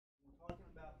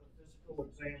physical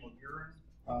exam of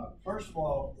urine. First of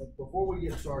all, before we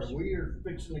get started, we are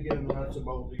fixing to get in the nuts of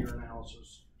both the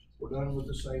urinalysis. We're done with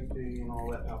the safety and all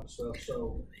that type of stuff.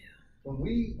 So when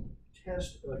we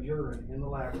test a urine in the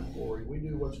laboratory, we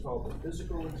do what's called the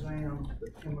physical exam,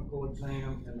 the chemical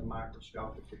exam, and the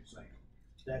microscopic exam.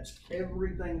 That's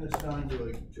everything that's done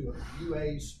to a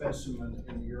UA specimen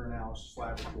in the urinalysis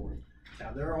laboratory.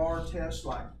 Now, there are tests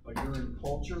like a urine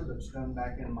culture that's done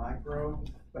back in micro,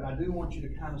 but I do want you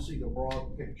to kind of see the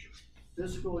broad picture.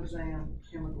 Physical exam,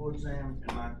 chemical exam,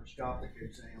 and microscopic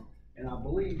exam. And I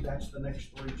believe that's the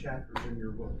next 3 chapters in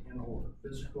your book in order: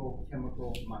 physical,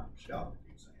 chemical, microscopic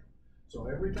exam. So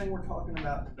everything we're talking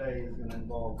about today is going to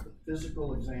involve the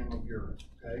physical exam of urine,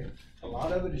 okay? A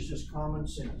lot of it is just common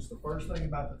sense. The first thing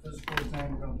about the physical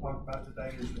exam we're going to talk about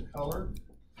today is the color,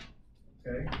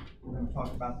 okay? We're going to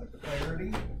talk about the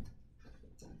clarity.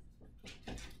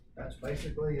 That's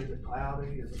basically, is it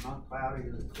cloudy, is it not cloudy,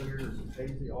 is it clear, is it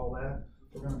hazy, all that.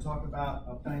 We're going to talk about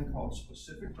a thing called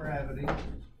specific gravity.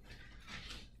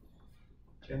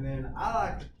 And then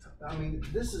I mean,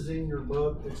 this is in your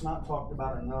book. It's not talked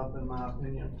about enough in my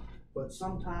opinion, but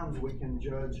sometimes we can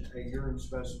judge a urine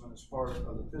specimen as part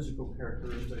of the physical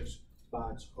characteristics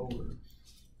by its odor.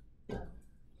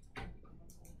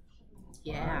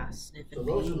 Yeah, right? sniffing. So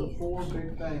those are the 4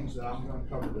 big things that I'm going to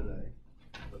cover today: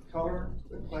 the color,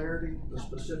 the clarity, the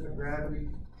specific gravity,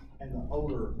 and the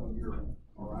odor of urine.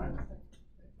 All right.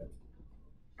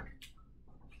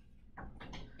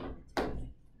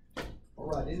 All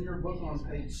right, in your book on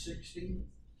page 60,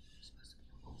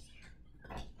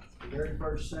 the very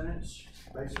first sentence,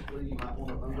 basically you might want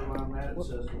to underline that. It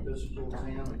says the physical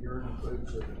exam of urine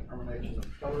includes a determination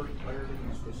of color, clarity,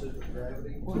 and specific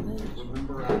gravity.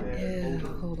 Remember, I added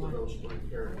odor to those 3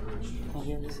 characteristics. Oh,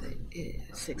 here it is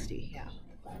 60, yeah.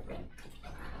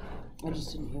 I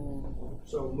just didn't hear.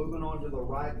 So moving on to the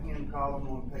right-hand column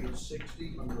on page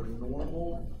 60 under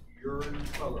normal urine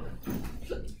color.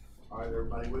 All right,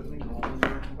 everybody with me? Normal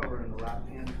urine color in the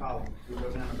right-hand column. We go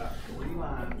down about 3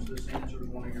 lines. This answers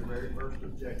one of your very first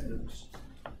objectives.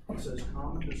 It says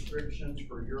common descriptions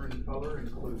for urine color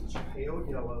includes pale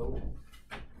yellow,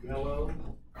 yellow,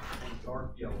 and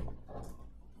dark yellow.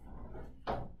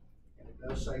 And it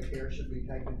does say care should be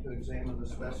taken to examine the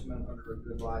specimen under a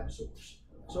good light source.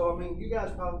 So, I mean, you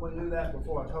guys probably knew that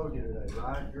before I told you today,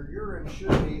 right? Your urine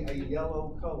should be a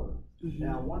yellow color.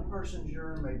 Now, one person's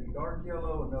urine may be dark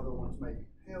yellow, another one's may be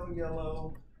pale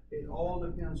yellow. It all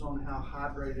depends on how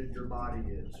hydrated your body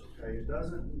is, okay? It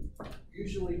doesn't,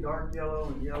 usually dark yellow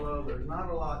and yellow, there's not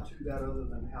a lot to that other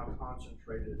than how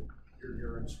concentrated your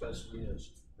urine specimen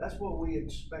is. That's what we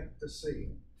expect to see.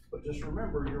 But just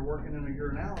remember, you're working in a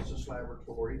urinalysis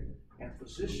laboratory, and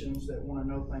physicians that want to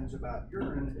know things about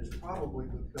urine is probably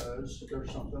because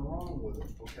there's something wrong with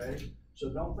it, okay? So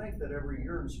don't think that every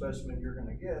urine specimen you're going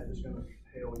to get is going to be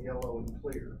pale yellow and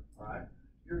clear, all right?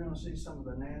 You're going to see some of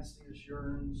the nastiest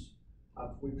urines.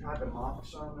 We've tried to mock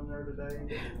some in there today that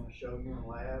we're going to show you in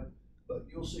lab, but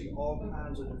you'll see all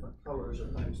kinds of different colors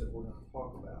of things that we're going to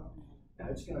talk about. Now,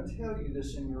 it's going to tell you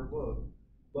this in your book,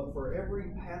 but for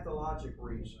every pathologic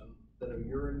reason that a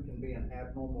urine can be an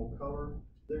abnormal color,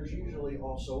 there's usually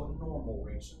also a normal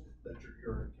reason that your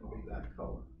urine can be that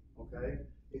color, okay?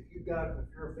 If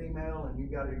you're a female and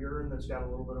you've got a urine that's got a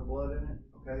little bit of blood in it,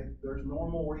 okay, there's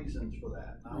normal reasons for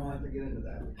that. I don't have to get into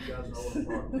that, but you guys know what I'm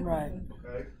talking about, Right.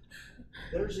 okay?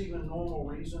 There's even normal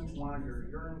reasons why your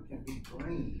urine can be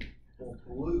green or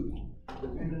blue,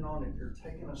 depending on if you're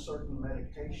taking a certain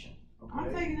medication, okay?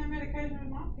 I'm taking that medication with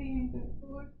my peeing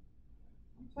fluid.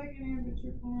 I'm taking it, but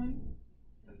you're fine.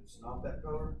 And it's not that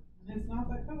color? It's not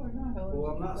that color, no.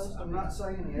 Well, I'm not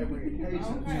saying in every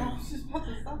occasion. Okay, I was just about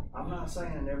to say. I'm not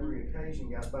saying in every occasion,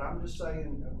 guys, but I'm just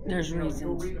saying, There's reasons.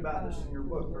 You'll read about this in your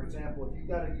book. For example, if you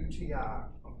got a UTI,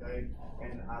 okay,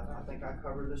 and I think I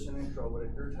covered this in intro, but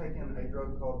if you're taking a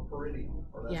drug called Peridium,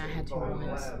 or that's Yeah, I what had it's to called in the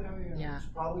read lab, Yeah. it's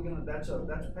probably gonna,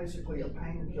 that's basically a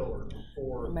painkiller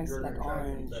for It makes it urinary like tract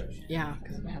orange. infection. Yeah,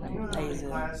 because of how You know that how many tastes.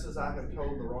 classes I have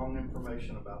told the wrong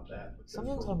information about that? Because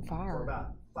Someone's for- on fire. For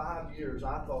about 5 years,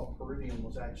 I thought Peridium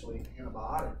was actually an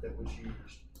antibiotic that was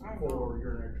used for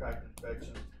urinary tract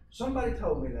infection. Somebody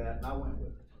told me that, and I went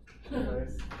with it.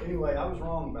 Okay? Anyway, I was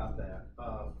wrong about that.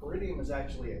 Peridium is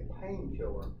actually a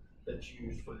painkiller that's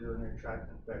used for urinary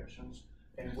tract infections.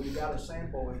 And we've got a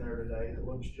sample in there today that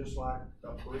looks just like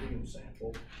a Peridium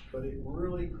sample, but it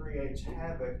really creates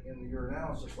havoc in the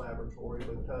urinalysis laboratory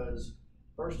because,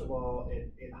 first of all,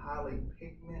 it highly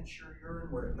pigments your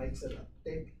urine where it makes it a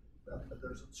thick,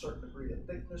 there's a certain degree of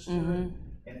thickness to it,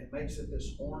 and it makes it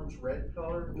this orange-red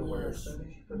color to where as soon as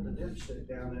you put the dipstick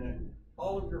down in it,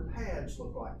 all of your pads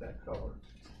look like that color.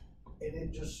 And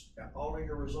it just, all of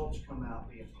your results come out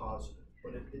being positive,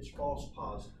 but it's false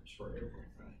positives for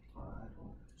everything, all right?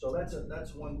 So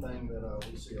that's one thing that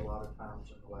we see a lot of times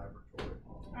in the laboratory.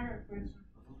 I got a question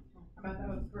about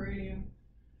those Viridium.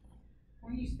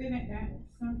 When you spin it down,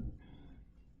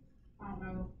 I don't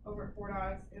know, over at Fort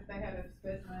Ice, if they had a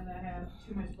specimen that had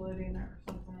too much blood in it or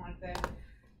something like that,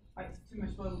 like too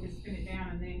much blood, we just spin it down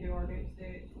and then do our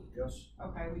dipstick. Yes,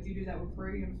 Okay, would you do that with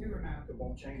Viridium too or no? it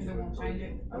won't change. Because it won't change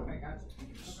it? Okay, gotcha.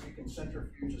 You can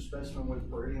centrifuge a specimen with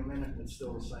Viridium in it, and it's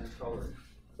still the same color.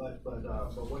 But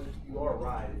what, you are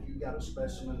right, if you got a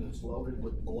specimen that's loaded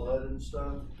with blood and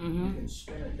stuff, you can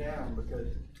spin it down,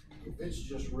 because if it's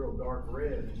just real dark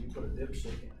red and you put a dipstick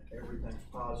in it, everything's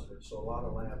positive. So a lot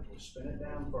of labs will spin it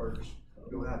down first,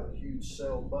 you'll have a huge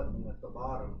cell button at the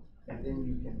bottom, and then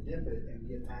you can dip it and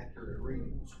get accurate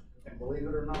readings. And believe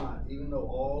it or not, even though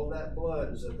all that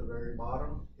blood is at the very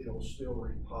bottom, it'll still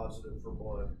read positive for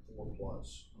blood 4+.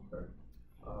 Okay,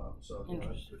 so you know,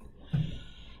 that's good.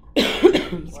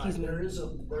 Excuse me. There is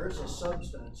a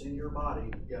substance in your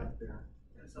body. Yeah, there.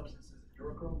 That substance is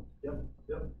urochrome? Yep.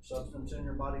 Substance in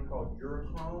your body called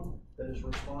urochrome that is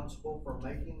responsible for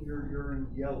making your urine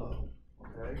yellow.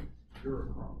 Okay,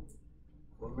 urochrome.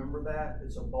 Remember that?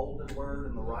 It's a bolded word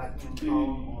in the right-hand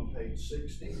column on page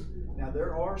 60. Now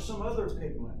there are some other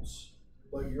pigments,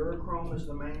 but urochrome is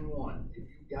the main one. If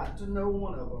you've got to know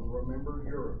one of them, remember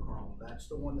urochrome. That's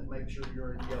the one that makes your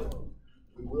urine yellow.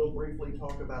 We will briefly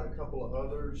talk about a couple of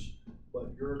others,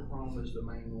 but urochrome is the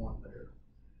main one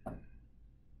there.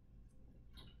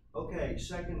 Okay,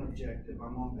 second objective.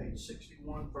 I'm on page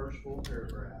 61, first full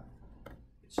paragraph.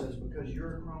 It says, because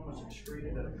urochrome is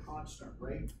excreted at a constant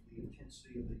rate, the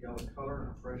intensity of the yellow color in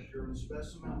a fresh urine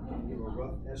specimen can give a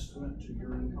rough estimate to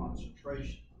urine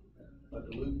concentration. A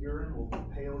dilute urine will be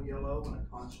pale yellow and a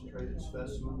concentrated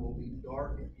specimen will be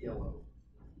dark yellow.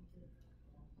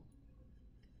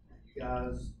 You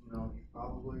guys, you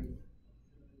probably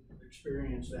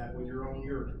experienced that with your own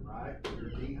urine, right? If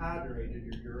you're dehydrated,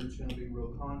 your urine's going to be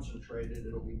real concentrated,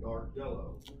 it'll be dark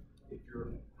yellow. If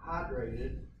you're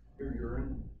hydrated, your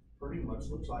urine pretty much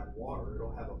looks like water.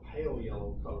 It'll have a pale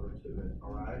yellow color to it,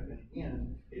 all right? And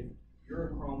again, if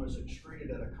urochrome is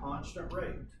excreted at a constant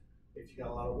rate, if you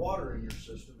got a lot of water in your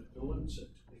system, it dilutes it.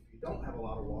 If you don't have a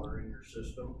lot of water in your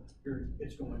system,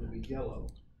 it's going to be yellow.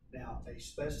 Now, a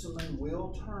specimen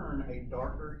will turn a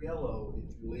darker yellow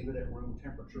if you leave it at room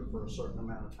temperature for a certain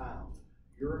amount of time.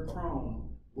 Urochrome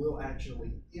will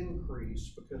actually increase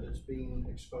because it's being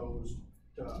exposed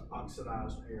to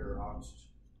oxidized air, oxygen.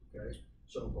 Okay,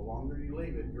 so the longer you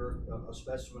leave it, a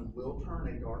specimen will turn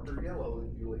a darker yellow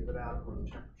if you leave it out at room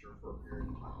temperature for a period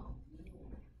of time.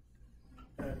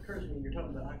 It occurs to me when you're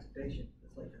talking about oxidation,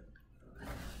 it's like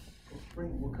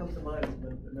what comes to mind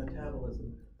is the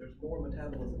metabolism. There's more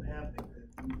metabolism happening,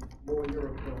 the more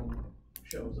urochrome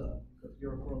shows up, because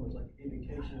urochrome is like an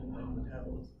indication of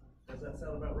metabolism. Does that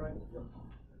sound about right?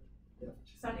 Yep.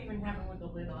 Does that even happen with the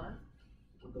lid on?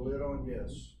 With the lid on,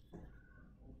 yes.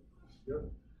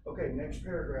 Yep. Okay, next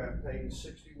paragraph, page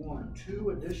 61. 2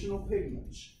 additional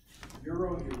pigments,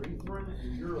 urourethrin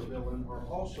and urobilin, are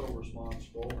also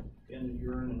responsible in the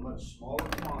urine in much smaller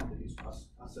quantities.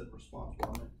 I said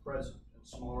responsible, I meant present in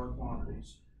smaller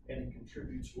quantities, and it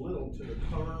contributes little to the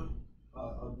color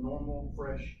of normal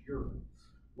fresh urine.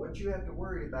 What you have to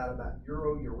worry about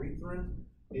urourethrin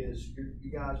is,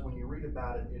 you guys, when you read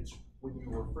about it, it's when you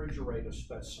refrigerate a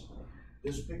specimen.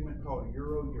 This pigment called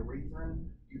urourethrin,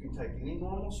 you can take any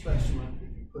normal specimen,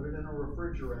 if you put it in a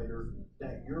refrigerator,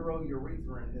 that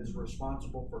urourethrin is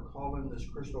responsible for causing this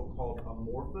crystal called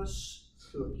amorphous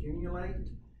to accumulate,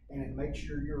 and it makes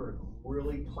your urine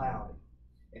really cloudy.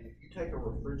 And if you take a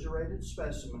refrigerated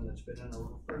specimen that's been in a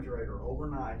refrigerator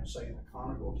overnight, say in a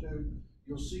conical tube,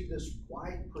 you'll see this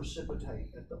white precipitate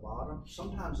at the bottom.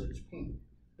 Sometimes it's pink,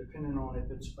 depending on if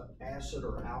it's acid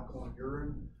or alkaline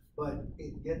urine, but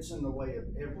it gets in the way of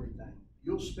everything.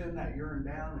 You'll spin that urine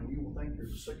down and you will think you're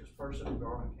the sickest person in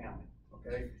Garland County,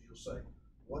 okay? Because you'll say,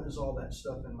 what is all that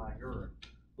stuff in my urine?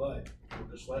 But you'll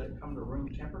just let it come to room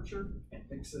temperature and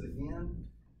mix it again.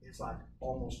 It's like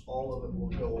almost all of it will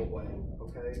go away,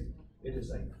 okay? It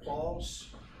is a false,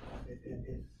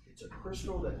 it's a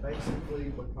crystal that basically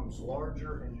becomes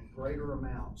larger and in greater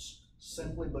amounts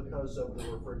simply because of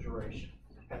the refrigeration.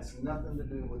 It has nothing to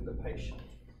do with the patient,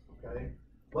 okay?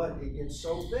 But it gets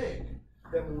so big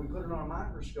that when we put it on a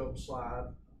microscope slide,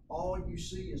 all you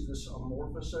see is this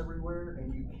amorphous everywhere,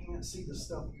 and you can't see the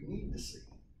stuff you need to see,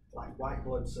 like white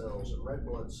blood cells and red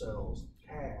blood cells,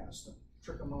 cast, and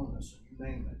trichomonas, and you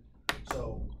name it.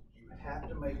 So you have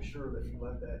to make sure that you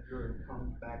let that urine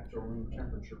come back to room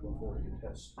temperature before you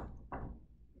test it.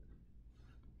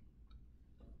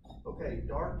 Okay,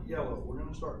 dark yellow, we're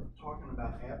gonna start talking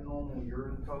about abnormal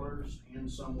urine colors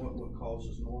and somewhat what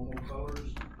causes normal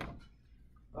colors.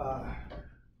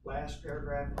 Last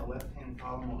paragraph in the left-hand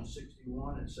column on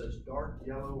 61, it says dark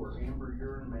yellow or amber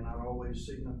urine may not always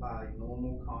signify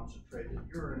normal concentrated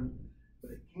urine,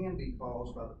 but it can be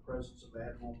caused by the presence of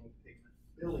abnormal pigment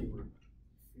bilirubin.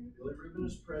 If bilirubin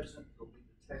is present, it will be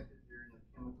detected during the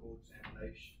chemical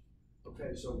examination.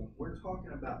 Okay, so when we're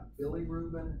talking about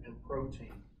bilirubin and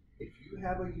protein, if you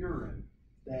have a urine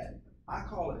that, I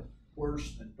call it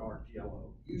worse than dark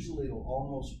yellow, usually it'll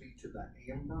almost be to the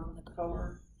amber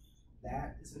color,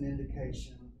 that is an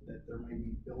indication that there may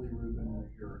be bilirubin in the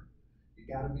urine.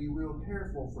 You gotta be real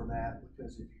careful for that,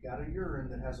 because if you got a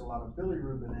urine that has a lot of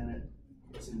bilirubin in it,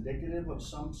 it's indicative of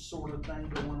some sort of thing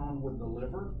going on with the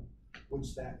liver,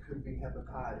 which that could be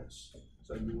hepatitis.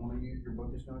 So you wanna use, your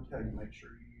book is gonna tell you, make sure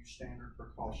you use standard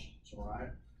precautions, all right?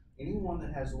 Anyone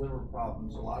that has liver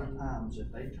problems, a lot of times,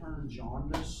 if they turn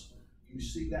jaundice, you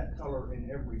see that color in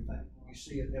everything. You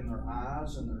see it in their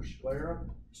eyes and their sclera,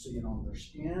 you see it on their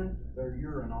skin, their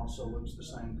urine also looks the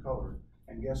same color.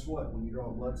 And guess what? When you draw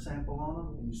a blood sample on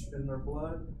them and you spin their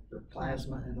blood, their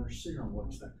plasma and their serum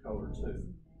looks that color too.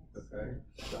 Okay?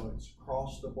 So it's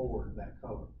across the board, that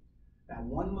color. Now,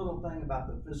 one little thing about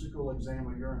the physical exam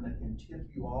of urine that can tip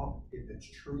you off if it's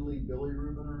truly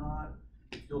bilirubin or not,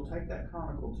 if you'll take that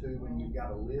conical tube and you've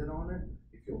got a lid on it,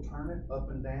 if you'll turn it up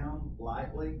and down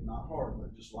lightly, not hard,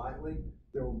 but just lightly,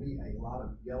 there will be a lot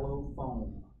of yellow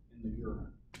foam in the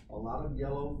urine. A lot of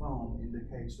yellow foam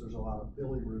indicates there's a lot of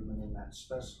bilirubin in that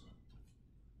specimen.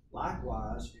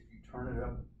 Likewise, if you turn it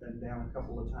up and down a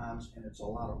couple of times and it's a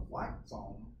lot of white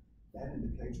foam, that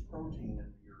indicates protein in the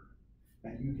urine.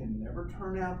 Now, you can never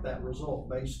turn out that result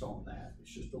based on that.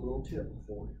 It's just a little tip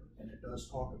for you, and it does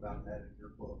talk about that in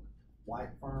your book.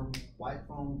 White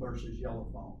foam versus yellow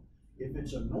foam. If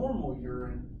it's a normal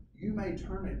urine, you may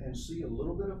turn it and see a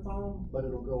little bit of foam, but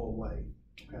it'll go away,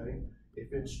 okay?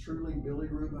 If it's truly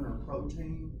bilirubin or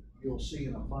protein, you'll see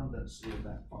an abundance of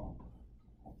that foam.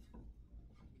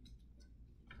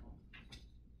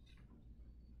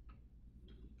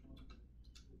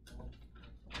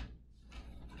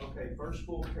 Okay, first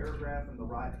full paragraph in the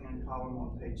right-hand column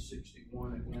on page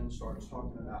 61 again starts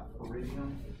talking about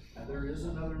peridium. Now, there is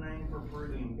another name for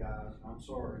peridium, guys. I'm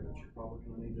sorry, but you're probably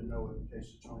going to need to know it in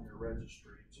case it's on your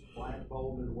registry. It's a black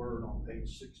bolded word on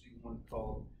page 61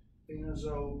 called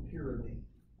phenazopyridine.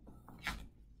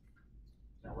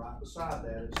 Now, right beside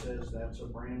that, it says that's a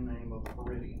brand name of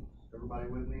peridium. Everybody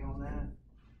with me on that?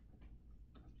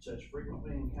 It says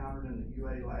frequently encountered in the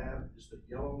UA lab is the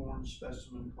yellow orange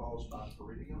specimen caused by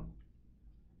peridium.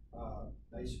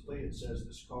 Basically, it says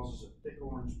this causes a thick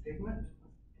orange pigment, and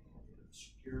it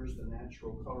obscures the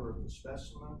natural color of the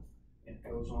specimen, and it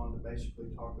goes on to basically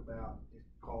talk about it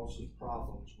causes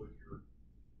problems with your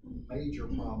major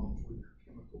problems with your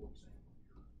chemical exam of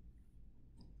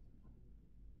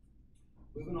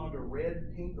urine. Moving on to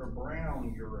red, pink, or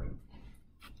brown urine.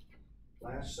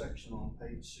 Last section on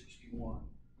page 61.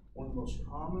 One of the most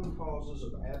common causes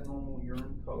of abnormal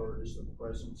urine color is the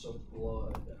presence of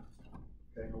blood.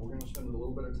 Okay, now we're going to spend a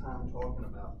little bit of time talking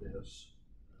about this.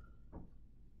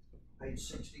 Page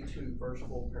 62, first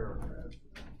full paragraph.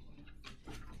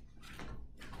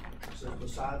 It says,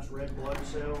 besides red blood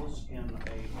cells in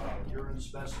a urine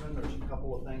specimen, there's a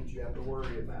couple of things you have to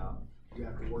worry about. You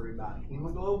have to worry about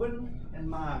hemoglobin and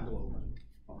myoglobin.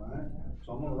 All right?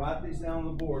 So I'm going to write these down on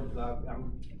the board because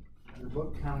your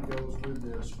book kind of goes with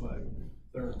this, but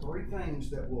there are three things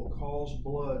that will cause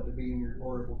blood to be in your,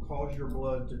 or it will cause your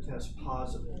blood to test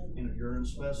positive in a urine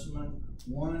specimen.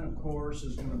 One, of course,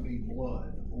 is going to be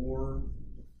blood or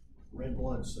red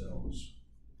blood cells.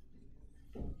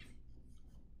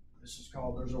 This is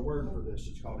called, there's a word for this,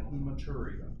 it's called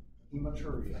hematuria.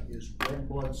 Hematuria is red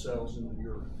blood cells in the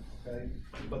urine, okay?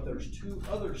 But there's two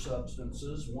other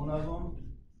substances. One of them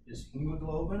is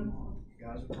hemoglobin. You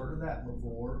guys have heard of that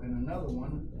before. And another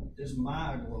one is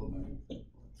myoglobin.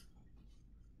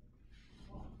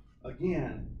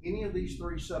 Again, any of these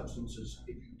three substances,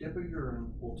 if you dip a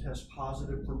urine, will test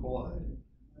positive for blood.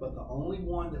 But the only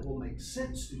one that will make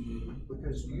sense to you,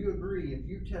 because do you agree, if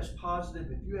you test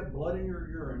positive, if you have blood in your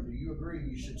urine, do you agree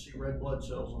you should see red blood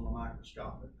cells on the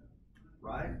microscope?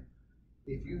 Right?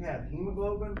 If you have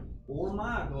hemoglobin or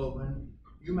myoglobin,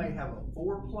 you may have a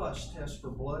 4+ test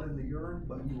for blood in the urine,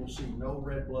 but you will see no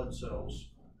red blood cells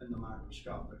in the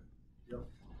microscopic. Yep.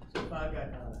 So if I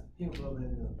got hemoglobin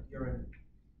in the urine,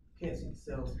 can't see the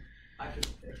cells, that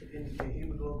could indicate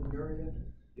hemoglobin urine?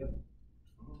 Yep.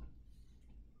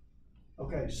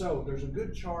 Okay, so there's a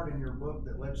good chart in your book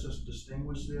that lets us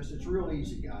distinguish this. It's real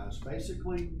easy, guys.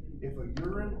 Basically, if a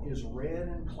urine is red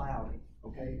and cloudy,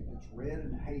 okay, if it's red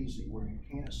and hazy where you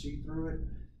can't see through it,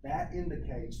 that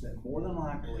indicates that more than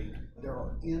likely there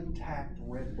are intact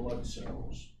red blood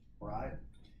cells, right?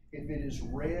 If it is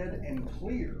red and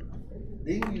clear,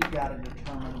 then you've got to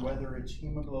determine whether it's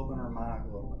hemoglobin or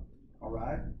myoglobin, all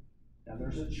right? Now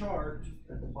there's a chart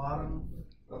at the bottom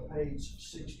of page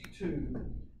 62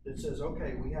 that says,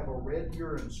 okay, we have a red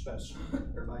urine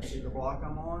specimen. Everybody see the block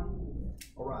I'm on?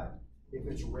 All right. If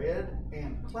it's red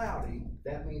and cloudy,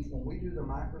 that means when we do the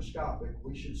microscopic,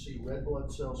 we should see red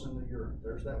blood cells in the urine.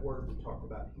 There's that word we talked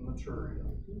about, hematuria,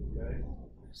 okay?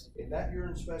 If that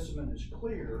urine specimen is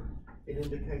clear, it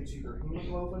indicates either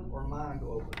hemoglobin or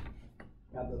myoglobin.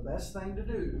 Now the best thing to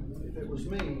do, if it was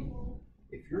me,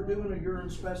 if you're doing a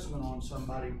urine specimen on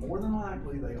somebody, more than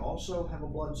likely they also have a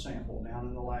blood sample down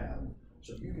in the lab.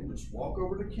 So you can just walk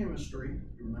over to chemistry.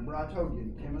 You remember I told you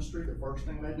in chemistry, the first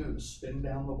thing they do is spin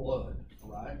down the blood, all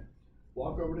right?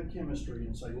 Walk over to chemistry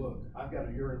and say, look, I've got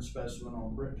a urine specimen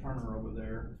on Britt Turner over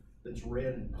there that's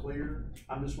red and clear.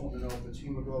 I'm just wanting to know if it's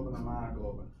hemoglobin or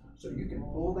myoglobin. So you can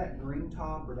pull that green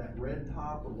top or that red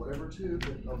top or whatever tube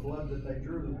of blood that they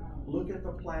drew, look at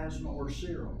the plasma or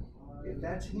serum. If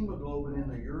that's hemoglobin in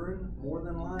the urine, more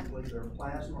than likely their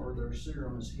plasma or their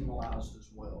serum is hemolyzed as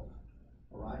well,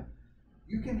 all right?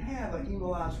 You can have a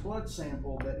hemolyzed blood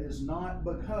sample that is not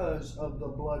because of the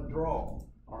blood draw,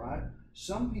 all right?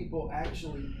 Some people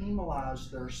actually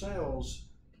hemolyze their cells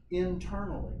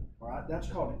internally, all right? That's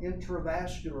called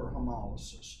intravascular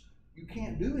hemolysis. You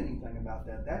can't do anything about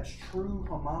that. That's true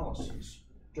hemolysis,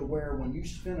 to where when you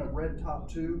spin a red top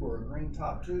tube or a green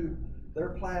top tube,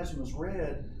 their plasma's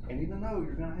red, and even though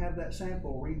you're gonna have that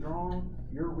sample redrawn,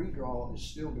 your redraw is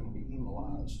still gonna be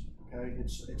hemolyzed. Okay,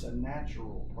 it's a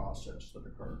natural process that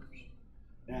occurs.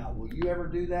 Now, will you ever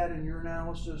do that in your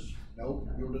analysis? Nope,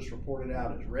 you'll just report it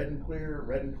out as red and clear,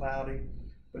 red and cloudy.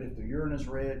 But if the urine is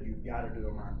red, you've got to do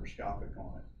a microscopic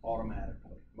on it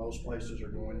automatically. Most places are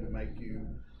going to make you,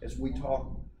 as we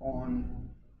talk on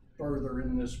further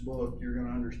in this book, you're going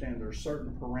to understand there's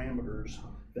certain parameters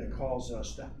that cause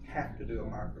us to have to do a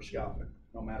microscopic,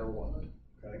 no matter what,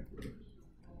 okay?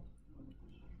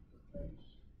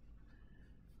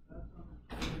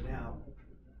 Now,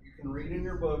 you can read in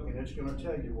your book, and it's going to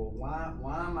tell you, well,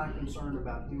 why am I concerned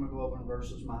about hemoglobin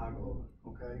versus myoglobin,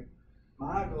 okay?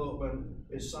 Myoglobin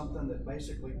is something that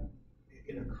basically,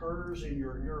 it occurs in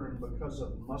your urine because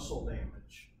of muscle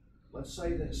damage. Let's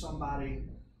say somebody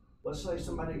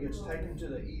gets taken to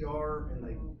the ER and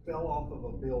they fell off of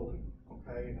a building,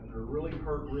 okay, and they're really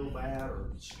hurt real bad,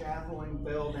 or scaffolding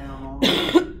fell down on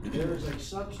them. There is a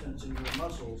substance in your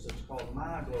muscles that's called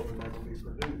myoglobin that will be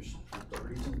produced. The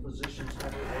reason physicians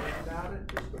have to worry about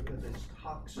it is because it's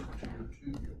toxic to your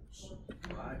tubules,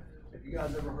 right? Have you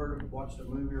guys ever watched a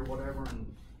movie or whatever,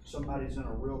 and somebody's in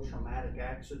a real traumatic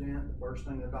accident? The first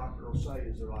thing the doctor will say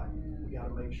is they're like, we got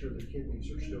to make sure the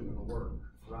kidneys are still going to work,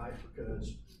 right?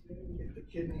 Because if the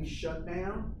kidneys shut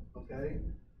down, okay,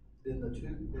 then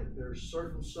there's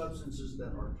certain substances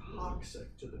that are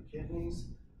toxic to the kidneys,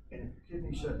 and if your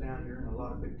kidneys shut down, you're in a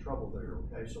lot of big trouble there,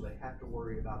 okay? So they have to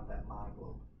worry about that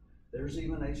myoglobin. There's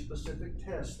even a specific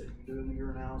test that you do in the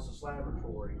urinalysis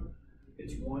laboratory.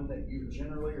 It's one that you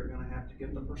generally are going to have to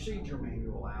get the procedure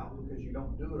manual out, because you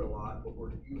don't do it a lot, but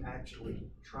where you actually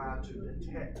try to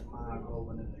detect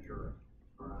myoglobin in the urine,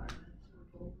 all right?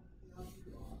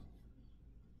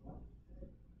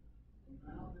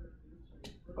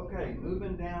 Okay,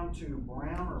 moving down to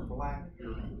brown or black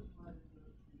urine.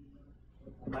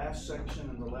 Last section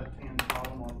in the left-hand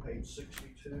column on page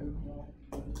 62.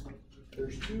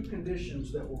 There's two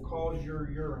conditions that will cause your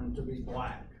urine to be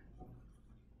black.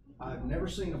 I've never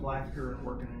seen a black urine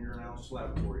working in your urinalysis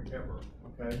laboratory ever,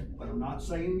 okay? But I'm not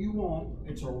saying you won't.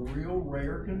 It's a real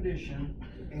rare condition.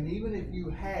 And even if you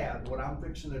have what I'm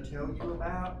fixing to tell you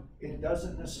about, it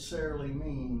doesn't necessarily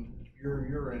mean your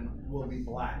urine will be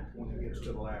black when it gets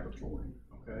to the laboratory,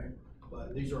 okay?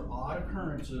 But these are odd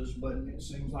occurrences, but it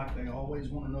seems like they always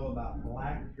want to know about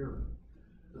black urine.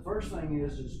 The first thing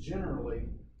is generally,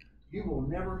 you will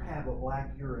never have a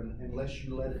black urine unless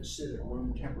you let it sit at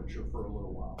room temperature for a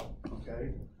little while,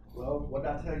 okay? Well, what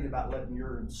did I tell you about letting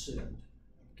urine sit?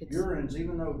 Urines,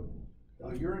 even though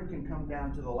urine can come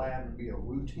down to the lab and be a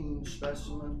routine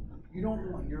specimen, you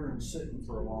don't want urine sitting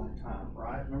for a long time,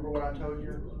 right? Remember what I told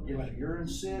you? You let urine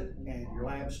sit and your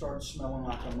lab starts smelling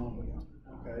like ammonia,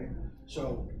 okay?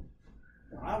 So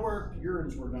when I worked,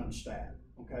 urines were done stat,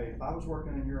 Okay, if I was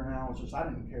working in urinalysis, I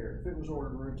didn't care. If it was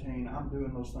ordered routine, I'm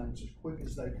doing those things as quick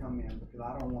as they come in because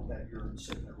I don't want that urine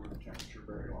sitting at room temperature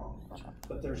very long.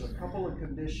 But there's a couple of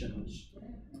conditions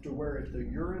to where if the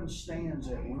urine stands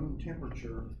at room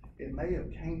temperature, it may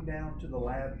have came down to the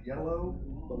lab yellow,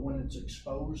 but when it's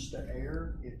exposed to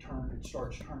air, it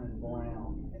starts turning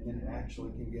brown, and then it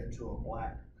actually can get to a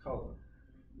black color.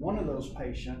 One of those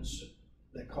patients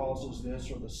that causes this,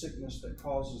 or the sickness that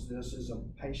causes this, is a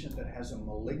patient that has a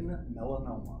malignant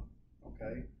melanoma,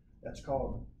 okay? That's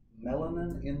called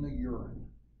melanin in the urine.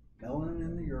 Melanin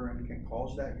in the urine can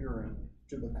cause that urine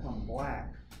to become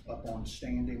black upon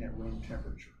standing at room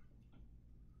temperature.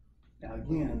 Now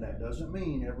again, that doesn't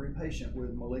mean every patient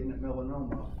with malignant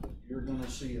melanoma, you're gonna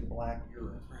see a black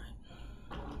urine.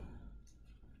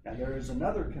 Now there is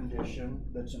another condition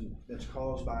that's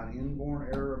caused by an inborn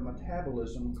error of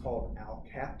metabolism called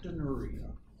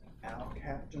alkaptonuria.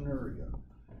 Alkaptonuria.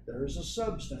 There is a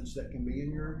substance that can be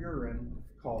in your urine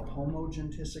called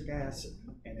homogentisic acid,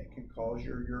 and it can cause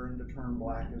your urine to turn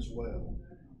black as well,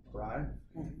 right?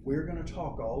 We're going to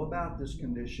talk all about this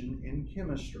condition in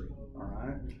chemistry, all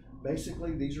right?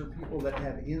 Basically, these are people that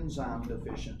have enzyme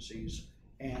deficiencies,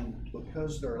 and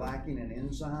because they're lacking an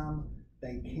enzyme,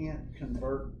 they can't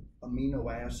convert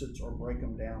amino acids or break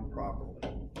them down properly,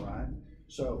 right?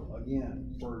 So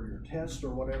again, for your test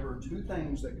or whatever, two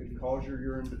things that could cause your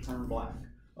urine to turn black: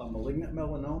 a malignant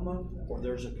melanoma, or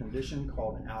there's a condition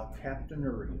called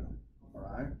alkaptonuria, all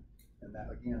right? And that,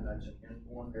 again, that's an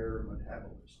inborn error of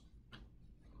metabolism.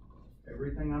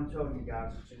 Everything I'm telling you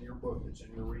guys, it's in your book, it's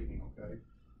in your reading, okay?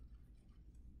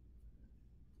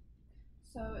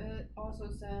 So it also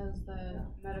says that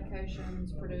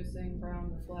medications producing brown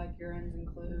to black urines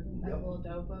include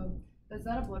levodopa. Is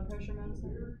that a blood pressure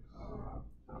medicine?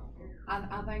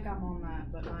 I think I'm on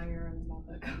that, but my urine's not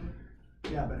that color.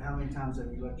 Yeah, but how many times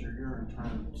have you let your urine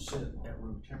sit at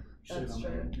room temperature? That's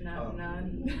true.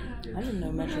 None. I didn't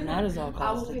know metronidazole I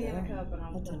caused will it. pee in a cup and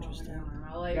I'll That's put it on the interesting. counter.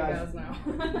 I'll let Guys, you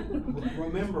guys know.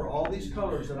 Remember all these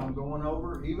colors that I'm going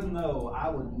over, even though I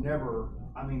would never,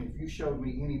 I mean, if you showed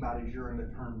me anybody's urine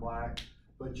that turned black,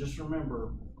 but just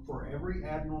remember, for every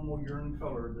abnormal urine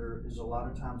color, there is a lot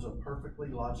of times a perfectly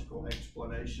logical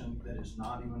explanation that is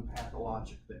not even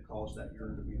pathologic that caused that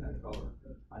urine to be that color.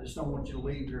 I just don't want you to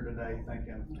leave here today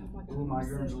thinking, ooh, my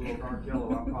urine's a little dark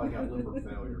yellow, I probably got liver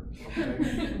failure,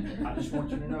 okay? I just want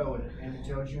you to know it, and it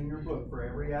tells you in your book, for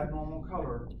every abnormal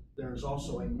color, there's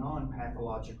also a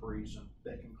non-pathologic reason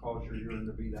that can cause your urine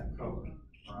to be that color,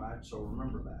 all right? So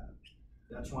remember that.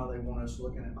 That's why they want us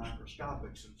looking at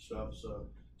microscopics and stuff, so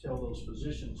tell those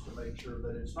physicians to make sure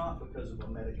that it's not because of a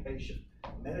medication.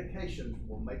 Medications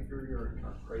will make your urine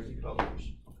turn crazy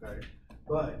colors, okay?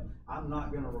 But I'm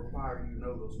not gonna require you to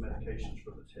know those medications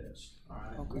for the test, all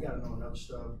right? Okay. We gotta know enough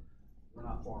stuff. We're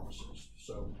not pharmacists,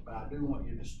 so, but I do want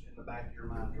you just in the back of your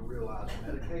mind to realize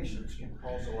medications can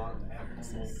cause a lot of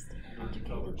abnormal urine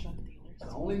colors. The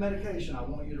only medication I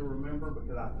want you to remember,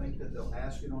 because I think that they'll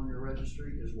ask it on your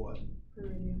registry, is what?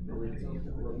 Pyridium.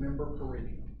 Remember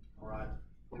pyridium, all right?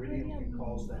 Pyridium can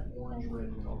cause that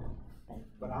orange-red color.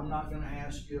 But I'm not gonna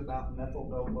ask you about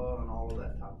methyl-dopa and all of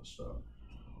that type of stuff.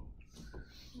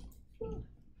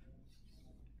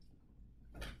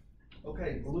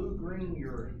 Okay, blue-green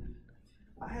urine.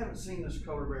 I haven't seen this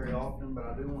color very often, but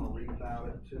I do want to read about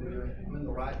it to you. I'm in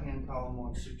the right-hand column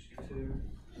on 62.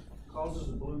 Causes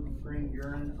of blue-green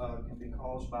urine can be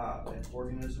caused by an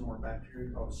organism or bacteria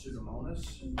called Pseudomonas.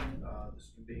 This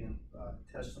can be in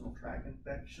intestinal tract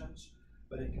infections,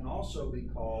 but it can also be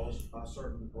caused by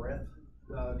certain breath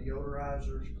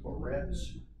deodorizers.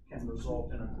 Chlorets can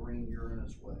result in a green urine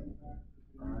as well.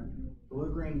 All right.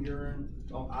 Blue-green urine,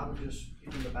 I would just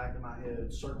keep in the back of my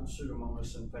head, certain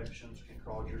Pseudomonas infections can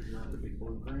cause your urine to be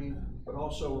blue-green, but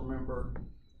also remember,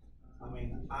 I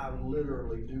mean, I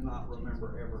literally do not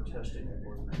remember ever testing a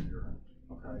blue-green urine,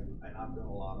 okay? And I've done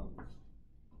a lot of them.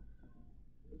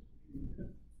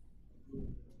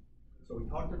 So we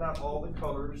talked about all the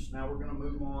colors. Now we're gonna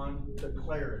move on to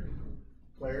clarity.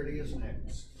 Clarity is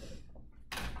next.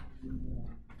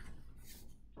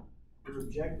 Your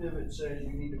objective, it says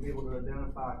you need to be able to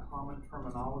identify common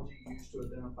terminology used to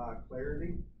identify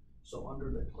clarity. So under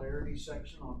the clarity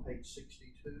section on page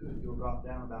 62, you'll drop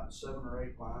down about 7 or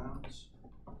 8 lines.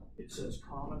 It says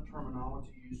common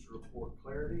terminology used to report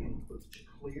clarity includes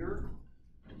clear,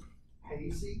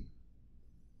 hazy,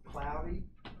 cloudy,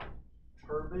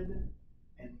 turbid,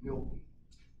 and milky.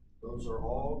 Those are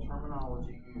all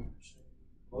terminology used.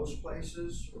 Most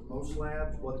places or most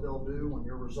labs, what they'll do when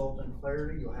you're resulting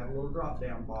clarity, you'll have a little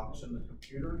drop-down box in the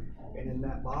computer, and in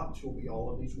that box will be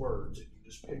all of these words. You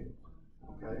just pick them,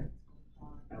 okay?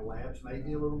 Now Now, labs may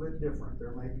be a little bit different.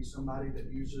 There may be somebody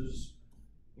that uses,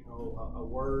 you know, a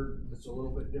word that's a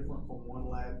little bit different from one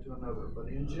lab to another, but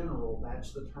in general,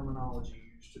 that's the terminology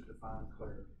used to define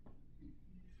clarity.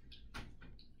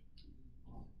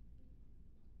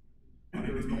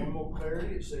 Under normal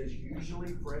clarity, it says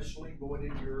usually freshly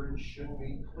voided urine should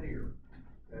be clear,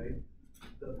 okay?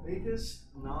 The biggest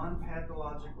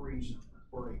non-pathologic reason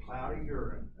for a cloudy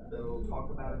urine that we'll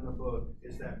talk about in the book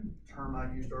is that term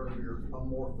I used earlier,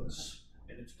 amorphous.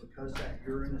 And it's because that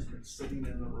urine has been sitting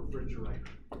in the refrigerator.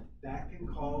 That can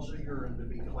cause a urine to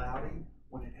be cloudy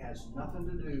when it has nothing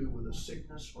to do with a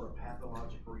sickness or a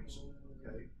pathologic reason,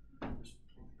 okay? Just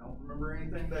don't remember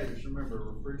anything today, just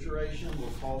remember refrigeration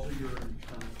will cause a urine to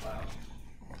turn cloudy.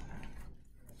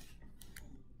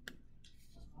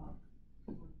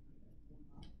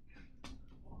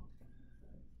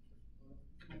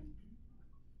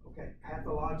 Okay,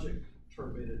 pathologic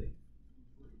turbidity.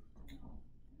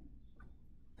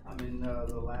 I'm in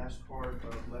the last part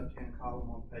of left-hand column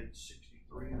on page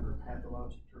 63 under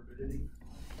pathologic turbidity.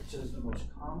 It says the most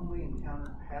commonly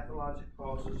encountered pathologic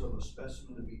causes of a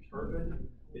specimen to be turbid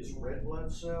is red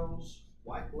blood cells,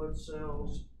 white blood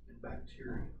cells, and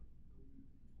bacteria.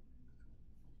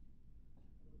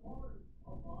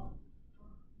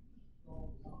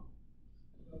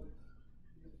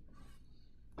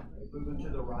 Moving to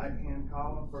the right-hand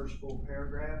column, first full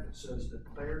paragraph, it says the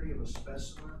clarity of a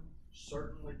specimen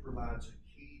certainly provides a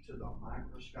key to the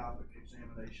microscopic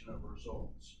examination of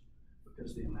results,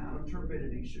 because the amount of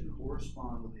turbidity should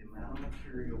correspond with the amount of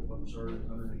material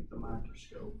observed underneath the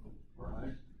microscope, all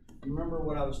right? You remember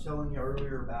what I was telling you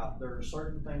earlier about there are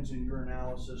certain things in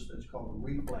urinalysis that's called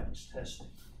reflex testing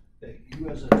that you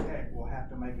as a tech will have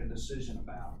to make a decision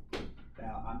about.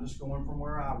 Now, I'm just going from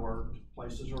where I worked.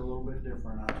 Places are a little bit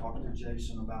different. I talked to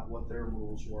Jason about what their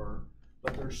rules were.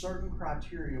 But there's certain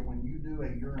criteria when you do a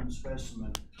urine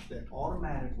specimen that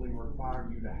automatically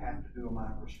require you to have to do a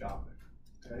microscopic,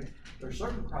 okay? There's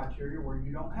certain criteria where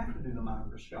you don't have to do the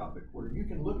microscopic, where you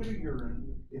can look at a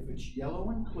urine, if it's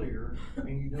yellow and clear, and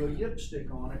you do a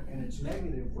dipstick on it, and it's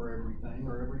negative for everything,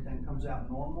 or everything comes out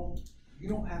normal, you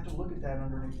don't have to look at that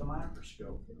underneath the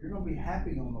microscope. You're gonna be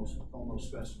happy on those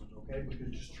specimens, okay? Because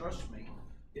just trust me,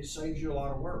 it saves you a lot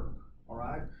of work, all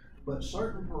right? But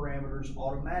certain parameters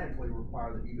automatically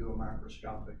require that you do a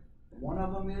microscopic. One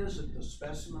of them is that the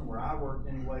specimen where I worked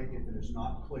anyway, if it is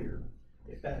not clear,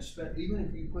 if that even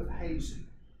if you put hazy,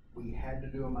 we had to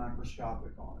do a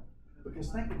microscopic on it.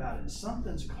 Because think about it,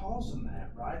 something's causing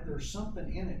that, right? There's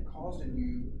something in it causing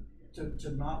you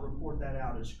to not report that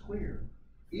out as clear.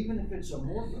 Even if it's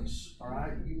amorphous, all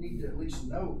right, you need to at least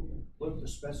know, look, the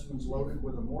specimen's loaded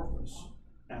with amorphous.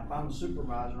 Now, if I'm a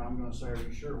supervisor, I'm going to say, are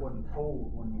you sure it wasn't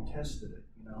cold when you tested it,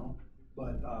 you know?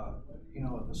 But, you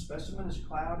know, if the specimen is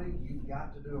cloudy, you've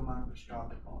got to do a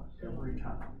microscopic on it every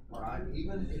time, all right?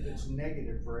 Even if it's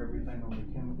negative for everything on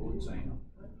the chemical exam,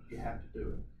 you have to do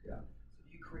it, yeah. So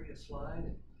you create a slide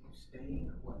and you stain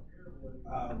or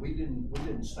what? We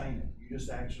didn't stain it. You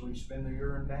just actually spin the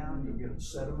urine down. You'll get a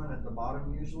sediment at the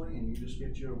bottom usually, and you just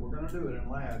get you, we're going to do it in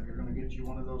lab. You're going to get you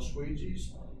one of those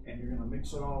squeegees, and you're going to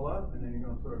mix it all up, and then you're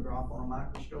going to put a drop on a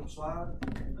microscope slide,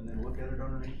 and then look at it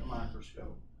underneath the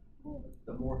microscope.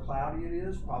 The more cloudy it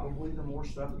is, probably the more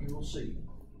stuff you will see,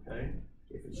 okay?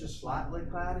 If it's just slightly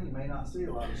cloudy, you may not see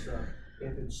a lot of stuff.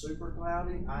 If it's super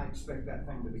cloudy, I expect that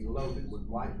thing to be loaded with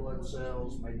white blood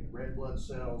cells, maybe red blood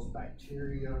cells,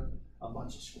 bacteria, a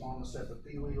bunch of squamous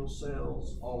epithelial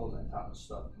cells, all of that type of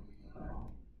stuff can be found,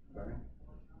 okay?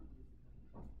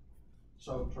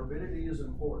 So turbidity is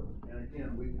important, and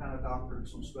again, we've kind of doctored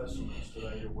some specimens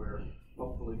today to where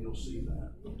hopefully you'll see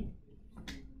that.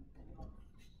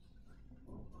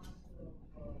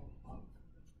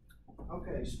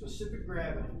 Okay, specific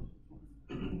gravity.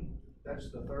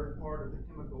 That's the third part of the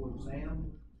chemical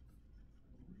exam.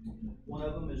 One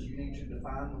of them is you need to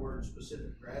define the word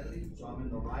specific gravity. So I'm in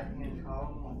the right-hand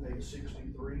column on page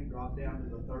 63, drop down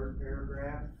to the third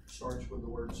paragraph, starts with the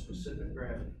word specific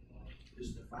gravity. It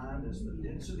is defined as the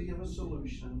density of a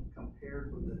solution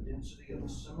compared with the density of a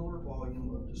similar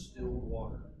volume of distilled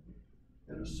water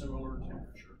at a similar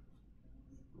temperature.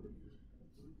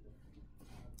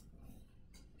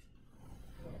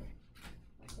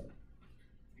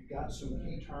 Got some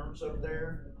key terms up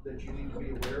there that you need to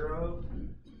be aware of.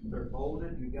 They're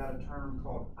bolded. You've got a term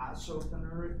called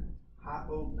isothenuric,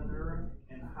 hypothenuric,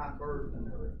 and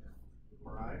hyperthenuric.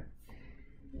 All right?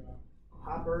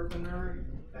 Hyperthenuric,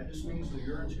 that just means the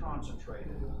urine's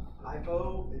concentrated.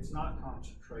 Hypo, it's not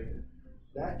concentrated.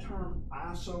 That term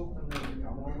isothenuric,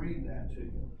 I want to read that to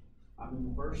you.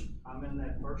 I'm in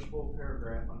that first full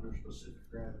paragraph under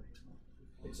specific gravity.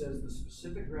 It says the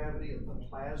specific gravity of the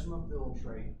plasma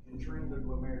filtrate entering the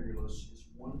glomerulus is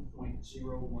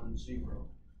 1.010.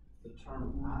 The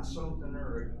term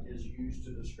isothenuric is used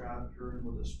to describe urine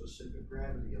with a specific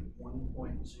gravity of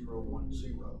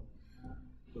 1.010.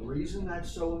 The reason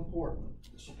that's so important,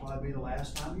 this will probably be the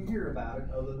last time you hear about it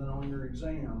other than on your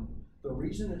exam, the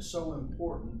reason it's so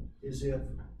important is if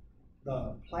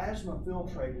the plasma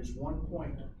filtrate is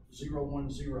 1.010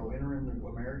 entering the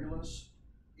glomerulus,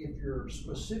 if your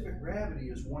specific gravity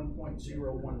is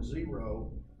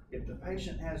 1.010, if the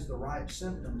patient has the right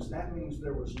symptoms, that means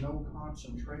there was no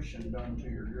concentration done to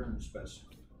your urine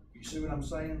specimen. You see what I'm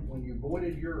saying? When you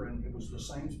voided urine, it was the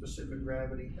same specific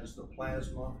gravity as the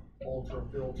plasma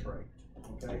ultrafiltrate,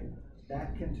 okay?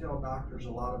 That can tell doctors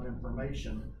a lot of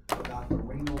information about the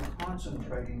renal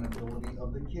concentrating ability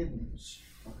of the kidneys,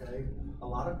 okay? A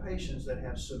lot of patients that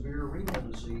have severe renal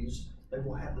disease, they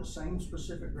will have the same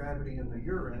specific gravity in the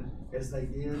urine as they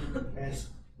did as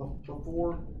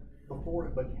before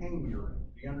it became urine.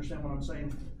 Do you understand what I'm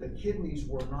saying? The kidneys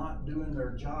were not doing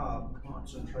their job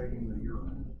concentrating the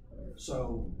urine.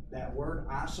 So that word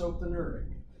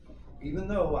isothenuric, even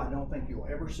though I don't think you'll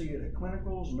ever see it at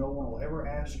clinicals, no one will ever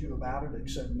ask you about it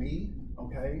except me,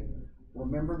 okay?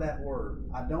 Remember that word.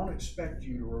 I don't expect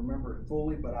you to remember it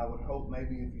fully, but I would hope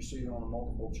maybe if you see it on a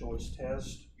multiple choice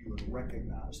test, you would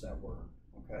recognize that word,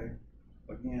 okay?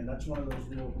 Again, that's one of those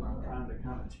deals where I'm trying to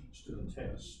kind of teach to the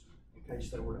test in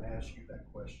case they were to ask you that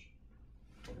question.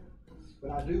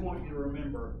 But I do want you to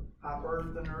remember,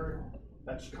 hyperthenuric,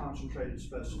 that's concentrated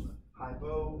specimen.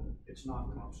 Hypo, it's not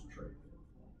concentrated.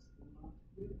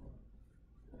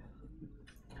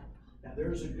 Now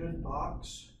there's a good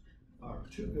box, or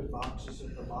two good boxes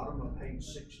at the bottom of page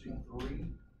 63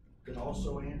 that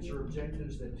also answer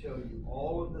objectives that tell you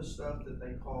all of the stuff that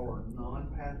they call are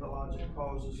non-pathologic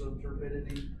causes of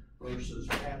turbidity versus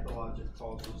pathologic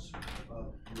causes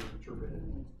of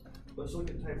turbidity. Let's look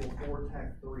at table 4,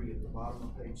 tac 3 at the bottom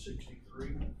of page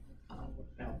 63.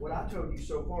 Now, what I told you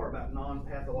so far about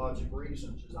non-pathologic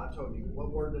reasons is I told you,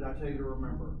 what word did I tell you to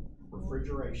remember?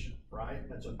 Refrigeration, right?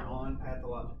 That's a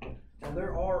non-pathologic. Now,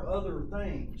 there are other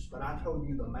things, but I told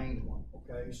you the main one,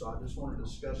 okay? So I just want to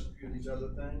discuss a few of these other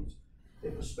things.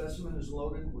 If a specimen is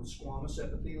loaded with squamous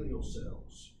epithelial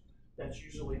cells, that's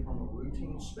usually from a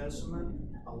routine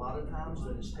specimen. A lot of times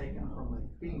that is taken from a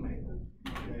female,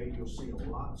 okay? You'll see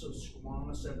lots of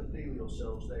squamous epithelial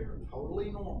cells. They are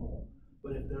totally normal,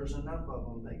 but if there's enough of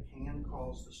them, they can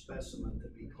cause the specimen to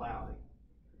be cloudy.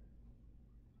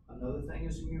 Another thing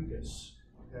is mucus,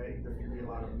 okay? There can be a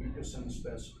lot of mucus in the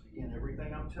specimen. Again,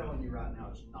 everything I'm telling you right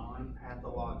now is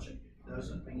non-pathologic. It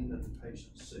doesn't mean that the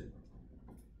patient's sick.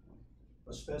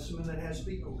 A specimen that has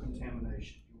fecal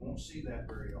contamination, you won't see that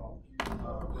very often.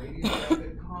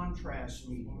 Radiographic contrast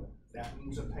media, that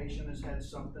means a patient has had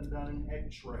something done in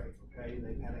x-ray, okay?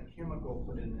 They've had a chemical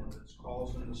put in them that's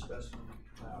causing the specimen to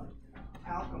be cloudy.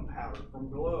 Talcum powder from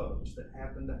gloves that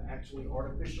happen to actually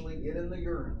artificially get in the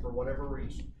urine for whatever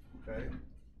reason, okay?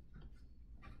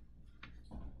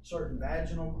 Certain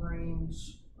vaginal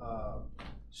creams,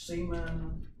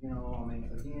 semen, you know, I mean,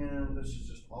 again, this is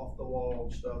just off the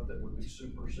wall stuff that would be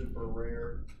super, super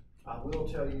rare. I will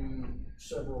tell you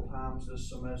several times this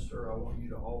semester, I want you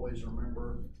to always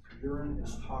remember urine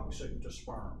is toxic to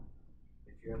sperm.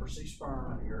 If you ever see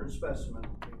sperm in a urine specimen,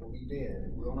 it will be dead.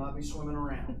 It will not be swimming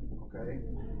around, okay?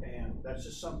 And that's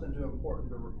just something important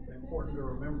to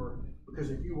remember, because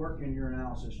if you work in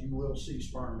urinalysis, you will see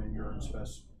sperm in urine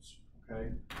specimens, okay?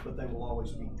 But they will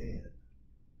always be dead.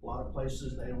 A lot of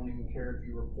places, they don't even care if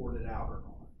you report it out or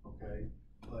not, okay?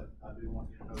 But I do want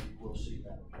you to know you will see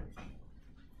that occasionally.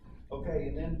 Okay,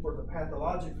 and then for the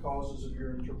pathologic causes of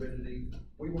urine turbidity,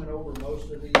 we went over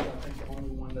most of these. I think the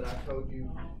only one that I told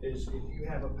you is if you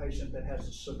have a patient that has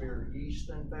a severe yeast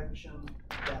infection,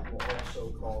 that will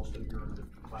also cause the urine to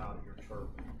be cloudy or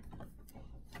turbid.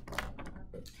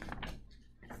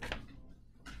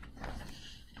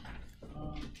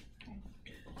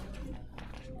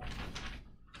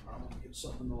 I'm gonna get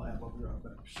something in the lab. I'll be right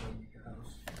back to show you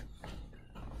guys.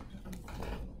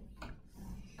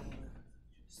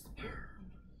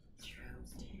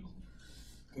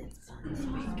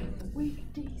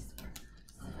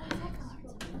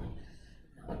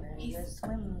 He's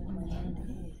swimming with my hand.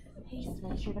 Just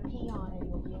make sure to pee on it,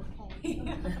 you'll be okay.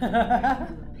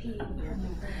 Pee.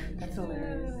 That's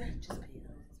hilarious. Just pee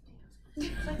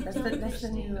on it. That's the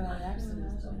new accident.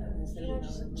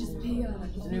 Just pee on it.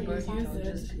 The new bird usage.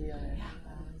 Just pee on it.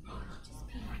 Just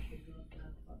pee on it.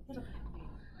 It'll be okay.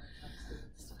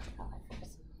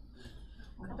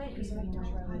 I bet he's going to try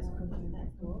that. I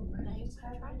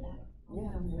tried that.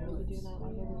 Yeah, we could do that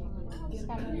like every time. Just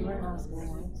gotta You were in high school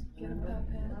once. Get a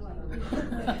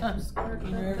pep I'm scared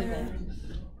of everything.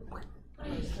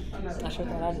 I sure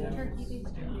thought I did. turkey these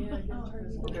days. Yeah, get a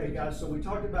turkey. Okay, guys, so we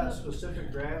talked about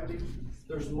specific gravity.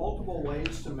 There's multiple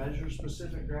ways to measure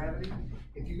specific gravity.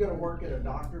 If you go to work at a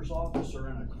doctor's office or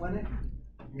in a clinic,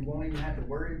 you won't even have to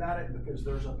worry about it because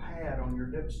there's a pad on your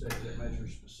dipstick that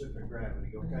measures specific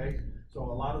gravity, okay? So a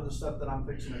lot of the stuff that I'm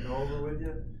fixing to go over with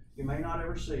you, you may not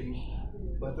ever see,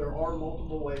 but there are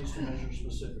multiple ways to measure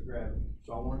specific gravity.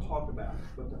 So I want to talk about it.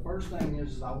 But the first thing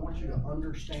is I want you to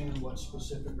understand what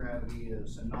specific gravity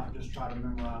is and not just try to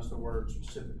memorize the word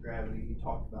specific gravity. He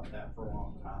talked about that for a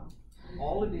long time.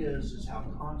 All it is how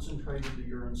concentrated the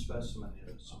urine specimen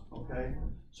is, okay?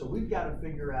 So we've got to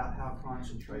figure out how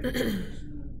concentrated it is.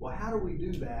 Well, how do we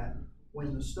do that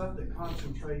when the stuff that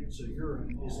concentrates the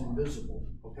urine is invisible,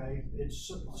 okay?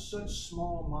 It's such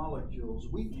small molecules,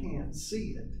 we can't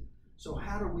see it. So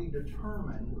how do we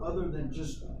determine, other than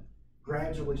just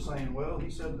gradually saying, well, he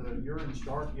said the urine's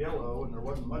dark yellow and there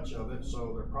wasn't much of it,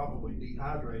 so they're probably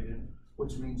dehydrated,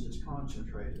 which means it's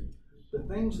concentrated. The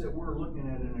things that we're looking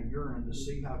at in a urine to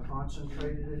see how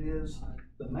concentrated it is,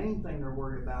 the main thing they're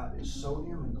worried about is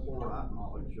sodium and chloride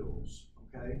molecules,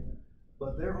 okay?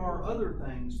 But there are other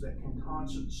things that can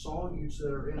solutes that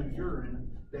are in a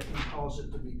urine that can cause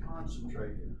it to be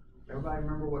concentrated. Everybody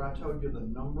remember what I told you, the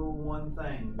number one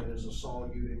thing that is a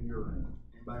solute in urine?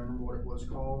 Anybody remember what it was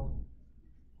called?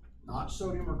 Not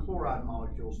sodium or chloride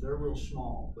molecules, they're real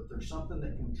small, but there's something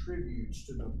that contributes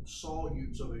to the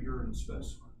solutes of a urine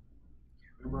specimen.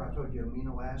 Remember I told you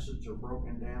amino acids are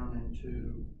broken down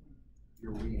into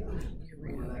urea.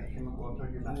 Remember that chemical I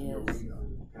told you about? Yes. Urea,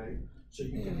 okay? So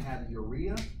you can have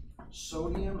urea,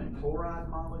 sodium and chloride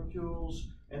molecules,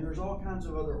 and there's all kinds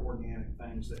of other organic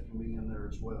things that can be in there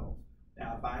as well.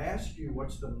 Now, if I ask you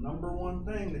what's the number one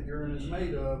thing that urine is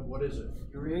made of, what is it?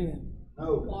 Urea.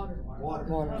 No. Water. Water.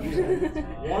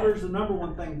 Water's the number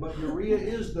one thing, but urea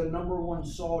is the number one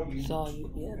solute.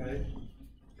 Solute, yeah. Okay?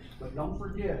 But don't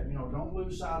forget, don't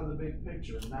lose sight of the big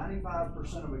picture.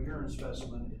 95% of a urine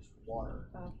specimen is water.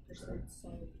 5%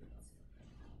 solid.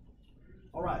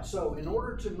 All right, so in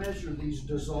order to measure these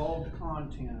dissolved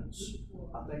contents,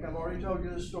 I think I've already told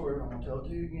you this story, but I'm gonna tell it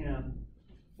to you again.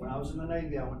 When I was in the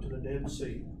Navy, I went to the Dead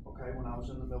Sea, okay, when I was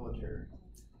in the military.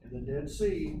 In the Dead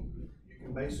Sea, you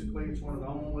can basically, it's one of the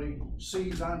only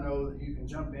seas I know that you can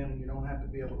jump in and you don't have to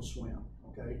be able to swim,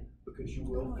 okay, because you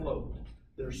will float.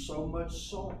 There's so much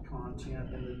salt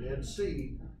content in the Dead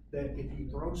Sea that if you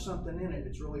throw something in it,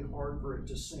 it's really hard for it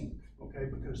to sink, okay,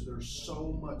 because there's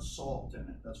so much salt in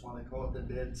it. That's why they call it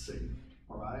the Dead Sea,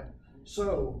 all right?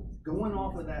 So, going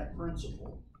off of that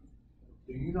principle,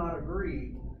 do you not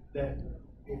agree that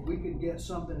if we could get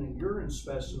something in urine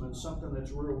specimen, something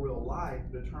that's real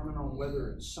light, determine on whether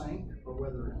it sank or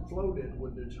whether it floated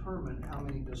would determine how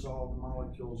many dissolved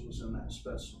molecules was in that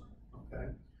specimen,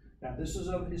 okay? Now, this is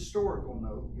of historical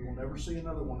note. You will never see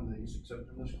another one of these except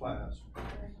in this class.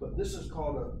 But this is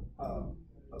called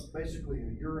basically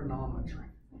a urinometry,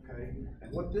 okay?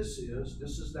 And what this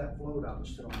is that float I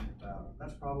was telling you about.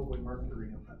 That's probably mercury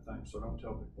in that thing, so don't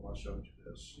tell people I showed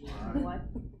you this, all right? What?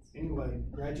 Anyway,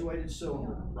 graduated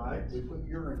cylinder, right? We put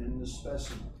urine in this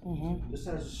specimen. Mm-hmm. This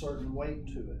has a certain weight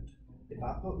to it. If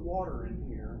I put water in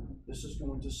here, this is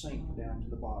going to sink down to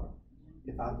the bottom.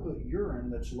 If I put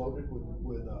urine that's loaded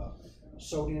with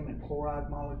sodium and chloride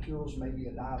molecules, maybe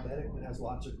a diabetic that has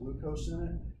lots of glucose in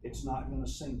it, it's not going to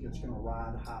sink, it's going to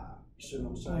ride high. You see what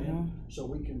I'm saying? Mm-hmm. So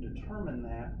we can determine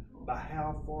that by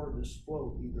how far this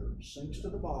float either sinks to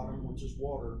the bottom, which is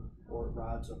water, or it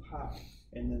rides up high.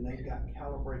 And then they've got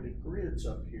calibrated grids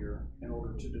up here in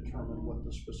order to determine what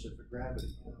the specific gravity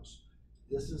is.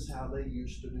 This is how they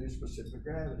used to do specific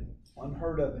gravity.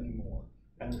 Unheard of anymore.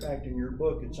 And in fact, in your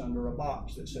book, it's under a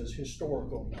box that says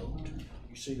historical note.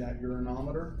 You see that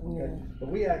urinometer? Okay. Yeah. But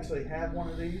we actually have one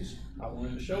of these. I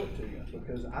wanted to show it to you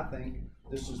because I think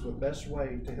this is the best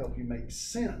way to help you make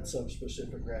sense of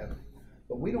specific gravity.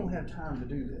 But we don't have time to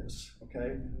do this,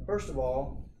 okay? First of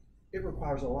all, it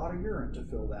requires a lot of urine to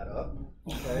fill that up,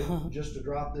 okay? Just to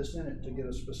drop this in it to get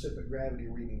a specific gravity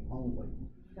reading only.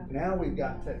 Now we've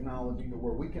got technology to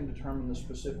where we can determine the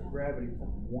specific gravity from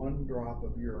one drop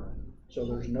of urine. So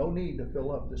there's no need to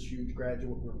fill up this huge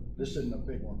this isn't a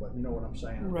big one, but you know what I'm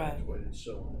saying, Right. graduated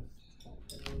cylinder.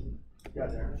 Yeah,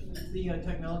 there. The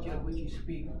technology of which you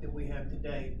speak that we have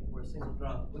today for a single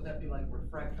drop, would that be like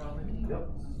refractometry? Yep,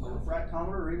 a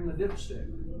refractometer or even the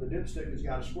dipstick. The dipstick has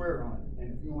got a square on it,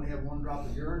 and if you only have one drop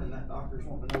of urine and that doctor's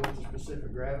wanting to know what the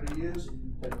specific gravity is,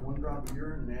 take one drop of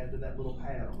urine and add to that little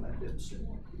pad on that dipstick,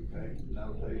 okay? And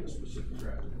that'll tell you the specific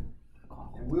gravity.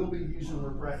 And we'll be using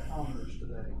refractometers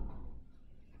today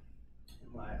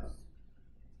in lab.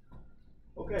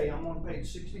 Okay, I'm on page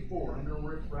 64 under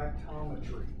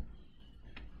refractometry.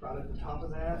 Right at the top of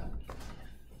that,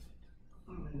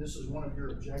 and this is one of your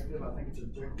objective, I think it's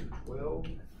objective 12.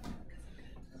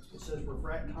 It says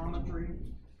refractometry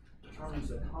determines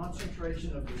the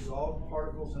concentration of dissolved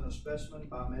particles in a specimen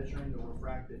by measuring the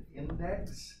refractive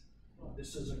index.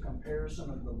 This is a comparison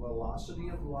of the velocity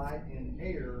of light in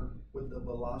air with the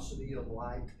velocity of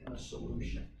light in a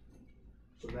solution.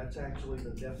 So that's actually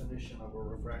the definition of a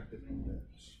refractive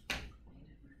index.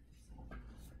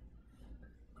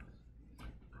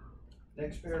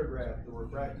 Next paragraph, the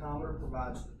refractometer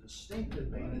provides the distinct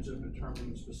advantage of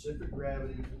determining specific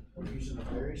gravity using a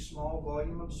very small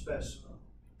volume of specimen.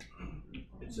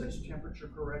 It says temperature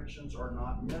corrections are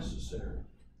not necessary.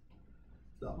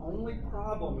 The only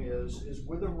problem is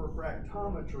with a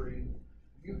refractometry,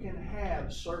 you can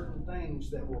have certain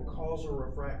things that will cause a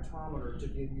refractometer to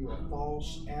give you a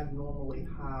false, abnormally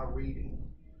high reading.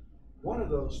 One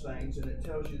of those things, and it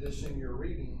tells you this in your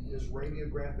reading, is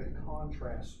radiographic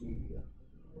contrast media.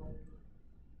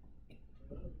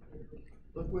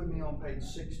 Look with me on page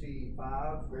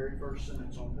 65, very first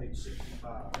sentence on page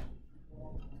 65.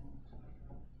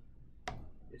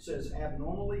 It says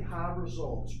abnormally high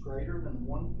results greater than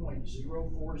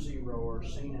 1.040 are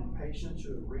seen in patients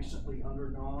who have recently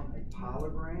undergone a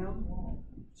pyelogram.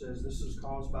 It says this is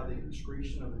caused by the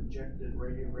excretion of injected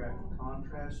radiographic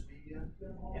contrast media.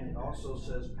 And it also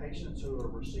says patients who are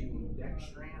receiving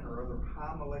dextran or other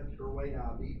high molecular weight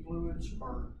IV fluids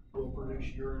will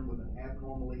produce urine with an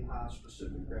abnormally high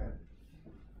specific gravity.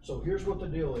 So here's what the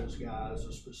deal is, guys.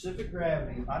 A specific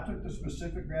gravity, if I took the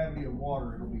specific gravity of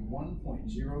water, it'll be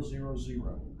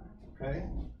 1.000, okay?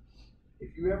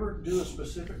 If you ever do a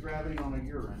specific gravity on a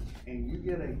urine and you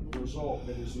get a result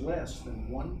that is less than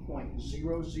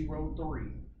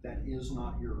 1.003, that is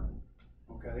not urine,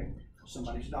 okay?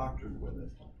 Somebody's doctored with it.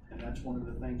 And that's one of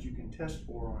the things you can test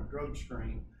for on a drug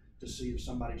screen to see if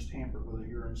somebody's tampered with a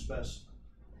urine specimen.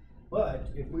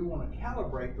 But if we want to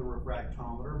calibrate the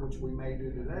refractometer, which we may do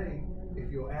today,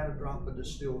 if you'll add a drop of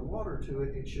distilled water to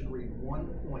it, it should read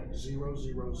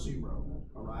 1.000,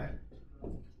 all right?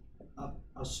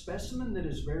 A specimen that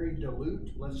is very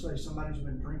dilute, let's say somebody's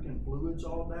been drinking fluids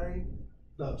all day,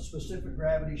 the specific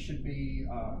gravity should be,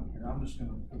 here, I'm just going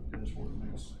to put this where it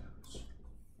makes sense.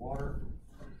 Water,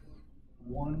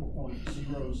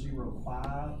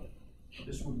 1.005.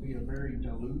 This would be a very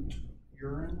dilute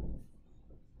urine.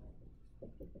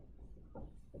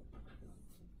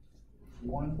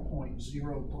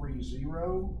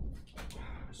 1.030.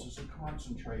 This is a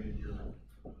concentrated urine.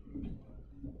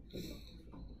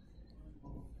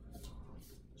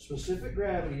 Specific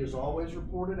gravity is always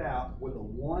reported out with a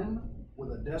 1,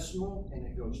 with a decimal, and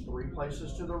it goes 3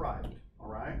 places to the right. All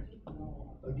right?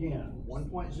 Again,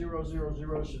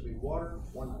 1.000 should be water,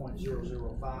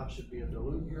 1.005 should be a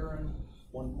dilute urine,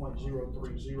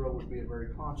 1.030 would be a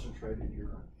very concentrated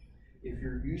urine. If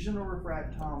you're using a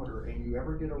refractometer and you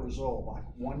ever get a result like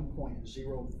 1.050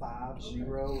 or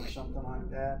something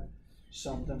like that,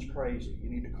 something's crazy.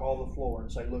 You need to call the floor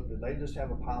and say, look, did they just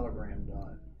have a pyelogram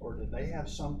done? Or did they have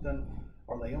something,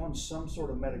 are they on some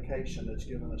sort of medication that's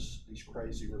giving us these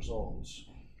crazy results?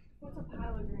 What's a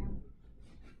pyelogram?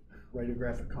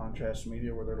 Radiographic contrast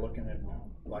media, where they're looking at,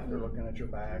 like they're looking at your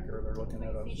back or they're looking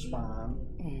at a spine.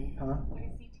 Huh? Like a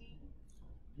CT?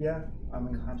 Yeah, I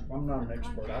mean, I'm not an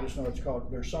expert. I just know it's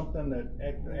called, there's something that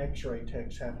x-ray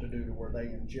techs have to do to where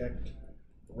they inject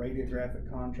radiographic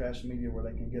contrast media where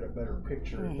they can get a better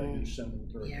picture if they do send them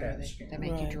through a CAT scan. They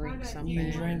make you drink something.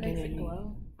 You drink it Makes and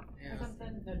glow? Yeah. Or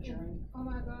something? The drink. Oh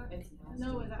my god. It's nasty.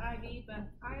 No, it was an IV, but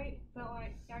I felt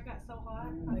like I got so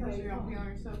hot. I thought you were gonna pee on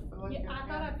yourself for like. Yeah, I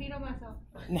thought I peed on myself.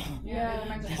 No, Yeah, it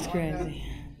makes that's it crazy.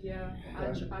 Yeah,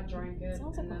 Okay. I drank it,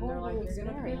 Sounds and like a then they're like, horrible "You're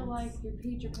gonna feel like experience." you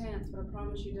peed your pants, but I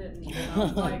promise you didn't." And I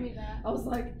was Tell like, me I was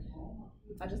like,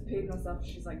 I just peed myself.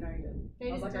 She's like, "No, you didn't." They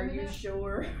I was didn't like, tell "Are me you that?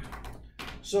 sure?"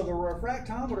 So the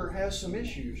refractometer has some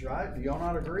issues, right? Do y'all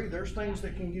not agree? There's things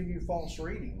that can give you false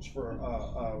readings for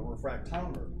a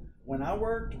refractometer. When I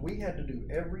worked, we had to do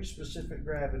every specific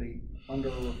gravity under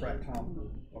a refractometer,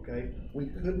 okay? We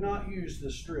could not use the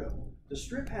strip. The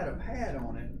strip had a pad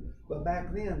on it, but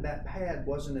back then that pad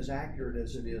wasn't as accurate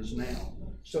as it is now.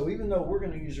 So even though we're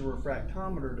gonna use a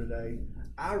refractometer today,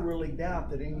 I really doubt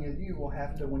that any of you will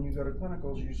have to, when you go to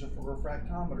clinicals, use a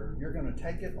refractometer. You're gonna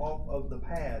take it off of the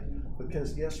pad,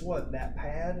 because guess what? That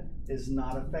pad is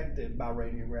not affected by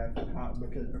radiographic,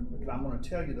 because I'm gonna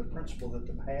tell you the principle that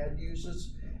the pad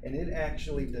uses, and it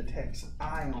actually detects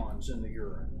ions in the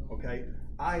urine, okay?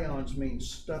 Ions means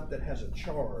stuff that has a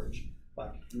charge.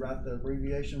 Like you write the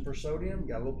abbreviation for sodium, you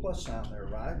got a little plus sign there,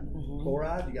 right?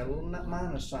 Chloride, you got a little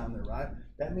minus sign there, right?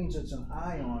 That means it's an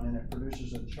ion and it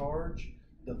produces a charge.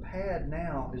 The pad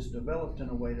now is developed in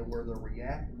a way to where the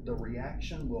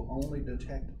reaction will only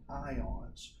detect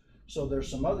ions. So there's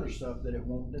some other stuff that it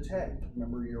won't detect.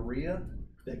 Remember urea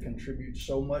that contributes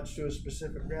so much to a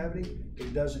specific gravity?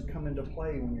 It doesn't come into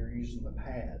play when you're using the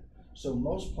pad. So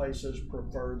most places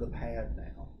prefer the pad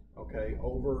now, okay,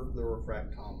 over the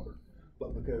refractometer.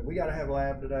 But because we got to have a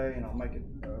lab today, and I'll make it,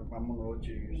 I'm going to let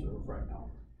you use the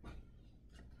refractometer.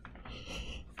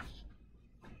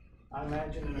 I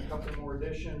imagine in a couple more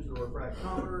editions, the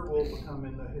refractometer will become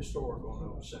in the historical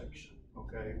notes section,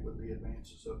 okay, with the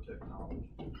advances of technology.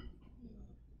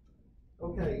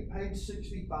 Okay, page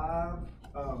 65.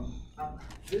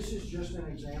 This is just an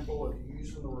example of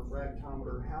using the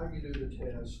refractometer, how you do the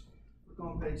test. Look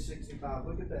on page 65,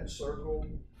 look at that circle.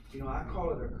 You know, I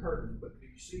call it a curtain, but do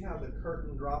you see how the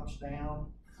curtain drops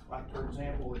down? Like, for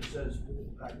example, it says,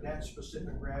 like, that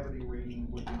specific gravity reading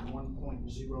would be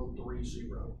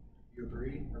 1.030. You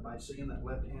agree? Everybody seeing that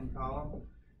left-hand column?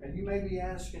 And you may be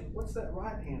asking, what's that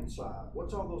right-hand side?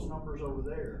 What's all those numbers over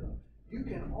there? You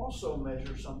can also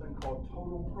measure something called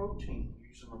total protein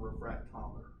using a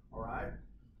refractometer, all right?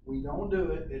 We don't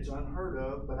do it, it's unheard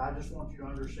of, but I just want you to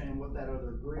understand what that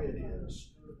other grid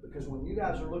is. Because when you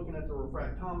guys are looking at the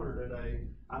refractometer today,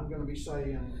 I'm gonna be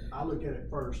saying, I look at it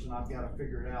first and I've gotta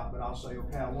figure it out, but I'll say,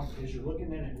 okay, as you're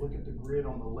looking in it, look at the grid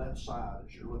on the left side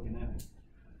as you're looking in it.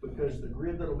 Because the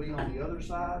grid that'll be on the other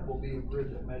side will be a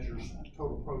grid that measures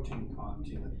total protein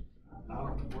content.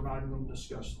 We're not even going to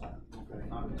discuss that, okay,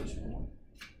 not at this point.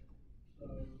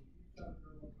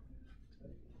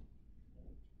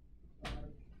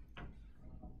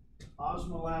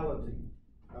 Osmolality.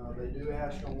 They do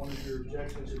ask on one of your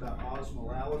objectives about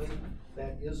osmolality.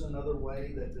 That is another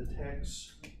way that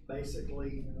detects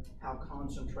basically how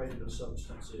concentrated a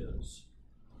substance is.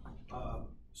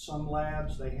 Some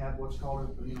labs, they have what's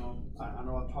called, you know, I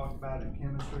know I've talked about in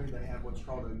chemistry, they have what's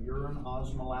called a urine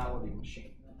osmolality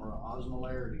machine or an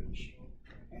osmolarity machine.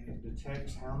 And it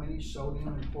detects how many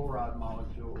sodium and chloride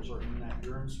molecules are in that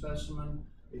urine specimen.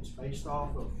 It's based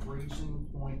off of freezing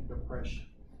point depression.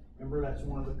 Remember, that's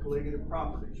one of the colligative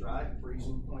properties, right?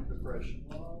 Freezing point depression.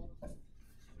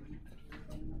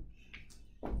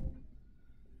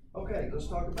 Okay, let's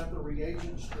talk about the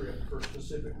reagent strip for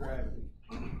specific gravity.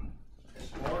 As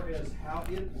far as how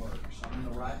it works, I'm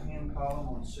in the right-hand column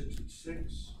on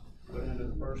 66, put into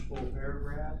the first full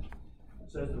paragraph.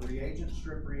 It says the reagent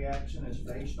strip reaction is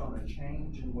based on a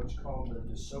change in what's called the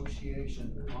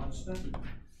dissociation constant.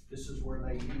 This is where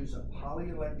they use a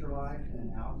polyelectrolyte and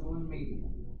an alkaline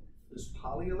medium. This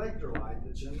polyelectrolyte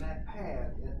that's in that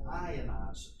pad, it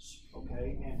ionizes,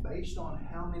 okay? And based on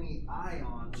how many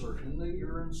ions are in the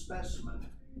urine specimen,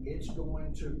 it's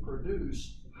going to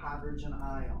produce hydrogen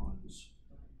ions.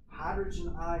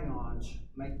 Hydrogen ions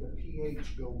make the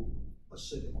pH go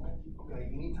acidic, okay?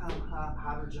 Anytime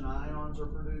hydrogen ions are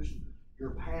produced,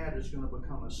 your pad is going to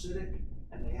become acidic,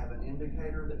 and they have an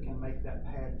indicator that can make that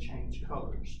pad change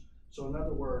colors. So in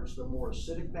other words, the more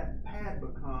acidic that pad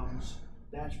becomes,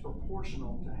 that's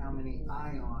proportional to how many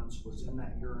ions was in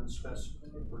that urine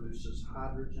specimen. It produces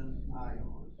hydrogen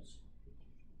ions.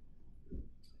 It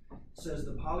says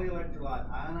the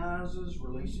polyelectrolyte ionizes,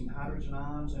 releasing hydrogen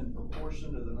ions in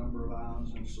proportion to the number of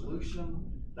ions in solution.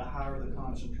 The higher the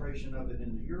concentration of it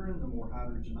in the urine, the more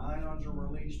hydrogen ions are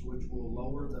released, which will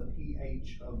lower the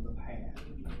pH of the pad.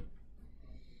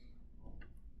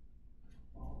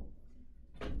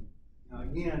 Now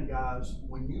again, guys,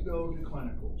 when you go to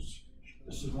clinicals,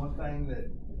 this is one thing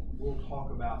that we'll talk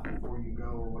about before you go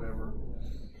or whatever.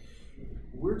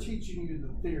 We're teaching you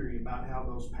the theory about how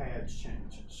those pads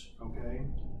changes, okay?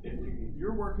 If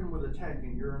you're working with a tech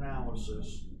in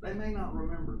urinalysis, they may not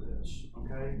remember this,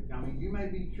 okay? I mean, you may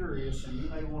be curious and you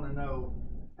may want to know,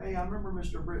 hey, I remember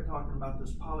Mr. Britt talking about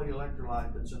this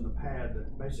polyelectrolyte that's in the pad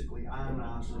that basically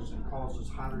ionizes and causes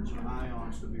hydrogen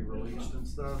ions to be released and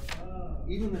stuff.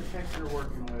 Even the tech you're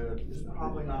working with is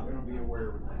probably not going to be aware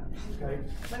of that, okay?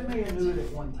 They may have knew it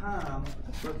at one time,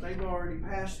 but they've already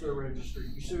passed their registry.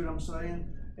 You see what I'm saying?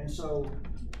 And so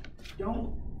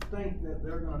don't think that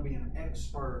they're going to be an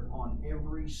expert on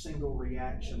every single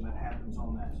reaction that happens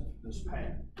on this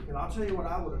pad. Because I'll tell you what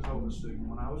I would have told a student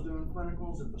when I was doing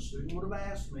clinicals. If a student would have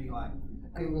asked me, like,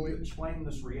 hey, will you explain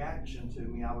this reaction to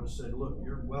me? I would have said, look,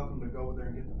 you're welcome to go over there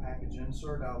and get the package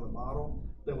insert out of the bottle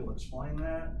that will explain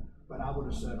that. But I would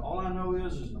have said, all I know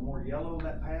is the more yellow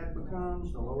that pad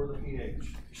becomes, the lower the pH.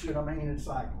 You see what I mean? It's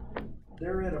like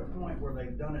they're at a point where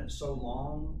they've done it so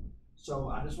long. So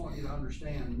I just want you to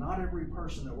understand, not every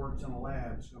person that works in a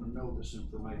lab is gonna know this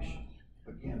information.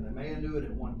 Again, they may do it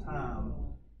at one time,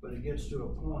 but it gets to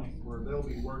a point where they'll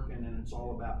be working and it's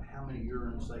all about how many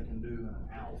urines they can do in an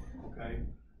hour, okay?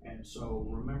 And so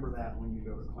remember that when you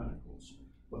go to clinicals.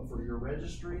 But for your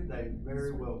registry, they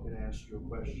very well could ask you a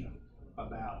question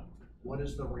about what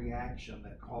is the reaction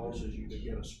that causes you to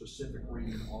get a specific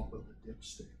reading off of the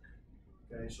dipstick.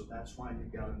 Okay, so that's why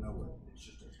you've got to know it. It's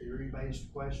just a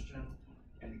theory-based question.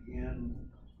 And again,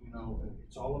 you know,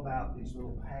 it's all about these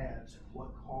little pads and what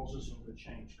causes them to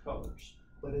change colors.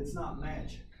 But it's not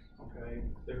magic, okay?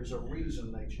 There's a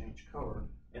reason they change color,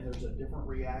 and there's a different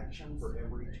reaction for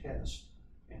every test.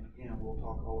 And again, we'll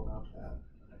talk all about that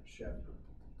in the next chapter.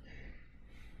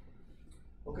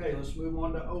 Okay, let's move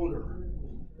on to odor.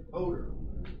 Odor.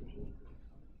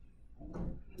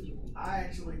 I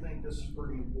actually think this is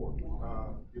pretty important.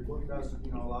 Your book doesn't,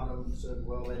 you know, a lot of them said,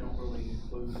 well, they don't really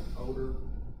include odor.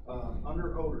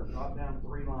 Under odor, drop down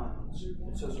 3 lines.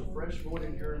 It says a fresh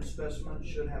voided urine specimen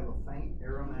should have a faint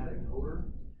aromatic odor.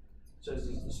 It says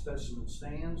as the specimen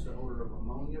stands, the odor of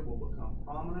ammonia will become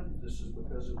prominent. This is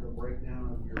because of the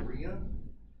breakdown of urea.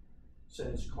 It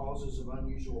says causes of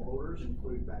unusual odors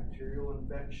include bacterial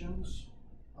infections.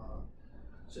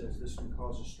 Says this can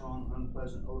cause a strong,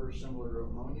 unpleasant odor similar to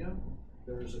ammonia.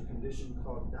 There's a condition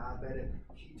called diabetic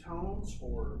ketones,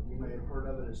 or you may have heard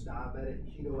of it as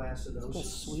diabetic ketoacidosis. The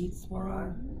sweet smell. All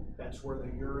right? That's where the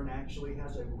urine actually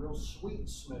has a real sweet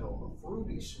smell, a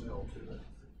fruity smell to it.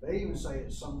 They even say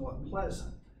it's somewhat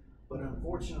pleasant, but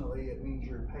unfortunately it means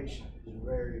your patient is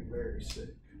very, very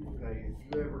sick. Okay,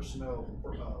 if you ever smell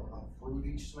a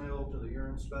fruity smell to the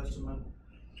urine specimen,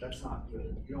 that's not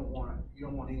good. You don't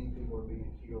want any people to be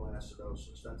in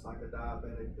ketoacidosis. That's like a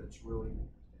diabetic that's really in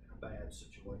a bad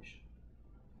situation.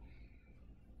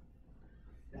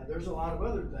 Now, there's a lot of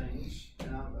other things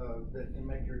that can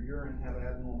make your urine have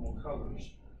abnormal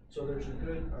colors. So there's a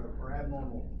good or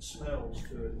abnormal smells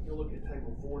to it. If you look at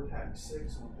table 4, tax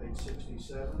 6 on page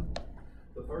 67,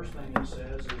 the first thing it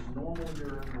says is normal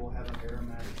urine will have an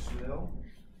aromatic smell.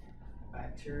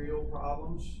 Bacterial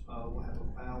problems will have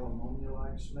a foul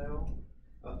ammonia-like smell.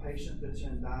 A patient that's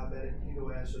in diabetic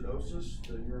ketoacidosis,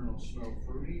 the urine will smell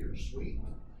fruity or sweet.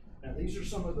 Now these are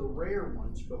some of the rare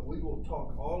ones, but we will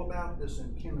talk all about this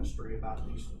in chemistry about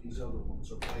these other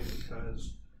ones, okay?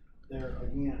 Because they're,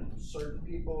 again, certain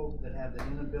people that have the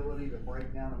inability to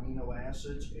break down amino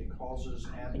acids, it causes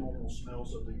abnormal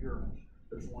smells of the urine.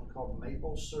 There's one called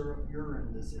maple syrup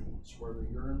urine disease, where the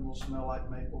urine will smell like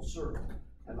maple syrup.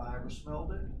 Have I ever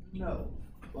smelled it? No.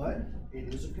 But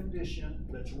it is a condition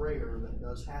that's rare that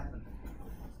does happen.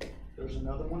 There's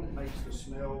another one that makes the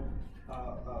smell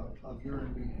of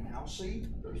urine be mousy.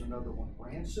 There's another one,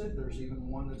 rancid. There's even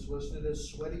one that's listed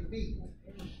as sweaty feet.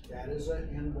 That is an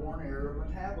inborn error of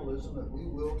metabolism that we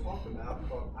will talk about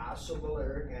called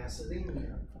isovaleric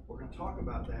acidemia. We're going to talk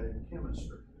about that in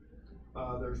chemistry.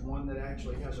 There's one that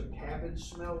actually has a cabbage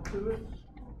smell to it.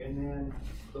 And then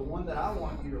the one that I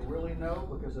want you to really know,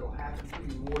 because it'll happen to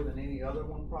you more than any other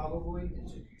one probably,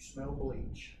 is if you smell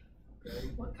bleach. Okay?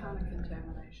 What kind of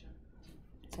contamination?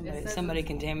 Somebody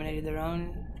contaminated their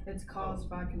own. It's caused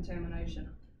by contamination.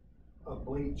 Of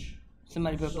bleach.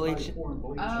 Somebody put bleach. Pouring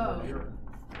bleach in Oh. the urine.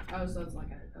 Oh, so it's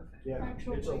like a, okay. Yeah,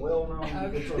 Actual it's a bleach. well-known.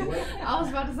 Okay. It's a well. I was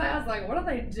about to say, I was like, what do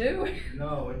they do?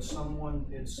 No, it's someone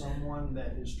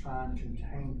that is trying to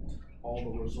taint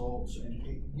all the results, and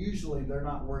usually they're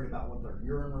not worried about what their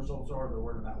urine results are, they're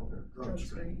worried about what their drug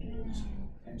screen is.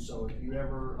 And so if you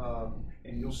ever,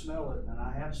 and you'll smell it, and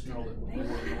I have smelled it before in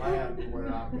the lab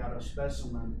where I've got a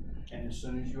specimen, and as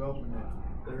soon as you open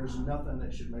it, there's nothing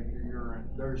that should make your urine,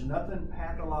 there's nothing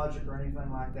pathologic or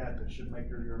anything like that that should make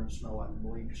your urine smell like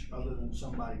bleach, other than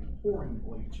somebody pouring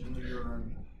bleach in the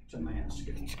urine to mask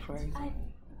it. It's crazy.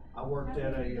 I worked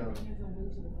at a,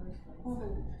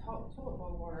 Toilet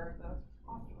bowl water, the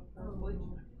hospital, for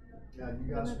bleaching. yeah,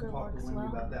 you guys can talk to Wendy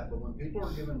about that, but when people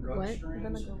are given drug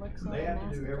screens, they have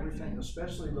to do everything,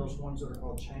 especially those ones that are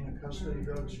called chain of custody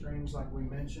drug screens, like we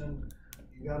mentioned.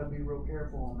 You gotta be real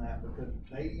careful on that, because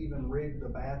they even rig the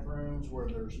bathrooms where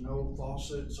there's no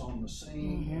faucets on the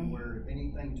sink, and where if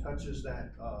anything touches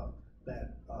that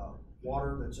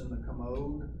water that's in the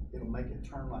commode, it'll make it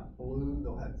turn like blue.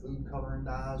 They'll have food coloring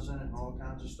dyes in it and all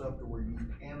kinds of stuff to where you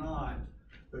cannot.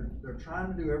 They're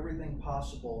trying to do everything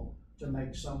possible to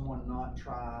make someone not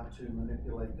try to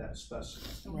manipulate that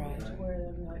specimen. Right.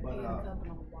 Okay? But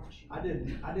I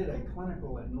did a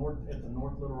clinical at the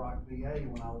North Little Rock VA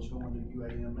when I was going to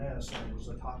UAMS, and it was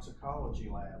a toxicology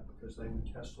lab because they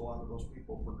would test a lot of those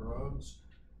people for drugs.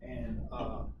 And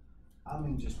I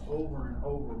mean, just over and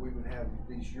over, we would have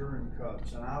these urine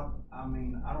cups, and I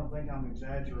mean, I don't think I'm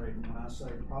exaggerating when I say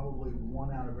probably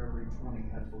 1 out of every 20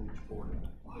 had bleach poured in it.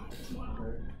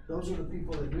 Okay? Those are the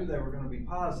people that knew they were gonna be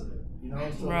positive, you know,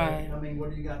 so Right. I mean,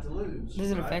 what do you got to lose? Does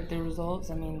it right? affect the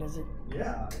results? I mean, does it?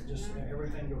 Yeah, it just,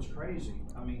 everything goes crazy.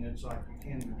 I mean, it's like you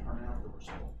can't even turn out the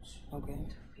results. Okay.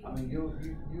 I mean, you'll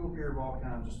hear of all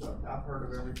kinds of stuff. I've heard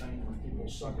of everything from people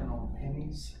sucking on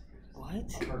pennies. What?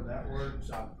 I've heard that works.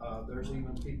 There's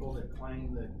even people that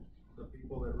claim that the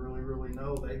people that really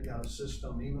know, they've got a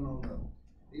system, even on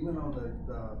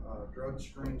the drug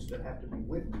screens that have to be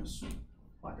witnessed.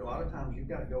 Like a lot of times you've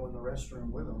got to go in the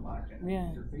restroom with them. Like Yeah.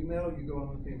 if you're female, you go in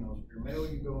with females. If you're male,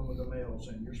 you go in with the males,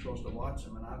 and you're supposed to watch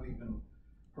them. And I've even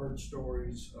heard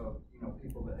stories of, you know,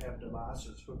 people that have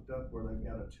devices hooked up where they've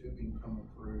got a tubing coming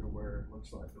through to where it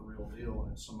looks like the real deal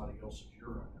and it's somebody else's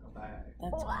urine in a bag.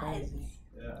 That's crazy.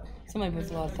 Yeah. Somebody puts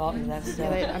a lot of thought into that Yeah,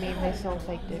 stuff. I mean, they sell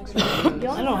fake dicks. I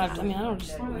don't have to. I mean, I don't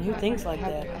just. Who thinks like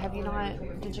that? Have you not?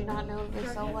 Did you not know that they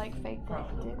sell like fake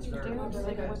dicks for dudes?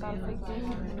 They can whip out a fake dick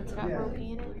and it's got Yeah.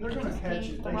 roti in it. They're gonna catch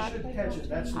it. They should catch it.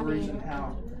 That's the reason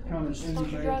how come as soon as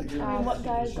you make the urine. what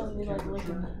guys don't be like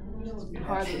looking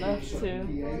hard enough to?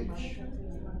 pH.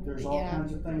 There's all Yeah,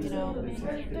 kinds of things you know, that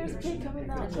detect There's it. pee coming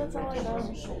out, that's all I know.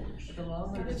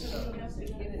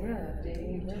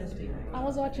 I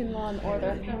was watching Law and Order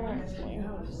apparently.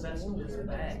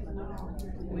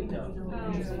 We know.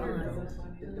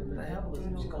 If the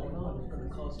metabolism is going on, it's gonna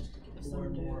cause us to get more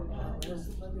and more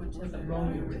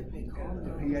ammonia rich.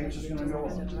 The pH is gonna go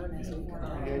up. The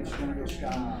pH is gonna go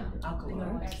sky high.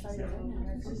 Alkaline.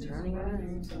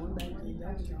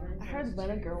 I heard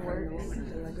Better Girl works.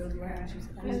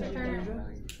 Mr.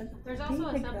 Turner, there's also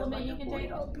a supplement you can take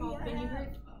called Fenugreek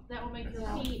that will make your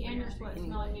pee and your sweat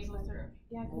smell like maple syrup.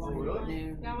 Oh,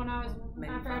 really? Yeah, when I was,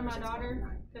 after I had my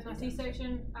daughter, because my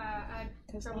C-section, I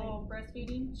had trouble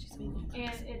breastfeeding,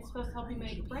 and it's supposed to help you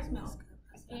make breast milk.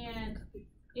 And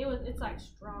it's like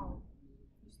strong.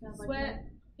 Sweat,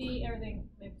 pee, everything,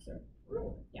 maple syrup.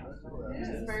 Really? Yeah. That's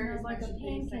Asparagus like a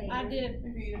pancake. I did.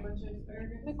 If you eat a bunch of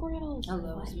asparagus. McGriddles. I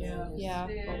love asparagus. Yeah.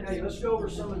 Hey, let's go over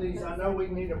some of these. I know we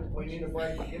need a break,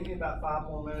 but give me about 5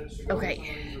 more minutes to go over Okay. some of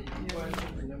these review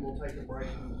questions, and then we'll take a break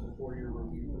before your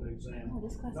review for the exam. Oh,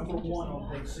 this class is Number 1 interesting. on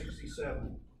page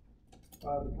 67.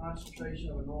 The concentration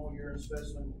of a normal urine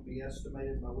specimen can be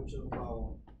estimated by which of the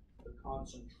following? The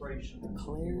concentration. That's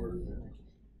the key word there.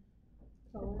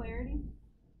 The clarity?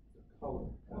 The color,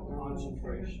 the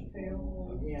concentration.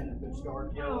 Again, if it's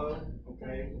dark yellow,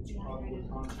 okay, it's probably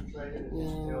concentrated. If it's Yeah,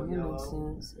 pale that makes yellow,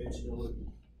 sense. it's dilute.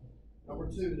 Number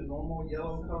 2, the normal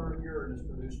yellow color of urine is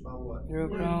produced by what?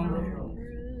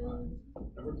 Urochrome.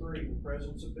 Number 3, the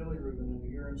presence of bilirubin in the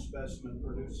urine specimen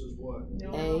produces what? A.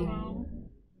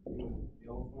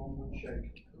 Yellow foam when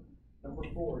shaken. Number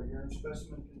 4, urine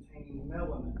specimen containing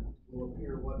melanin will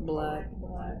appear what? Black.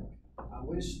 color? I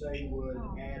wish they would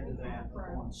add to that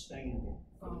upon standing,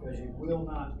 because it will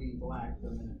not be black the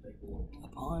minute they go in.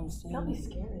 Upon That'd be standing.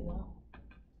 scary though.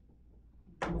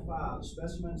 Number 5,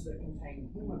 specimens that contain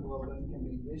hemoglobin can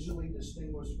be visually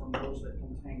distinguished from those that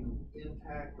contain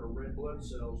intact or red blood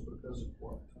cells because of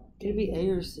what? Could it be A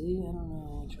or C? I don't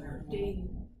know. Which one.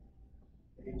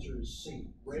 The answer is C.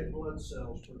 Red blood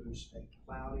cells produce a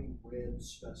cloudy red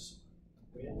specimen.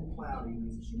 Red and cloudy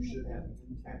means you should have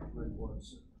intact red blood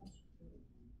cells.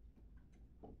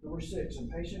 Number 6, a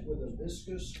patient with a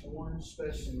viscous orange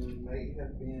specimen may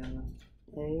have been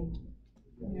A.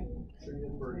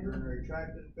 treated for a urinary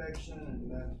tract infection,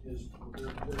 and that is,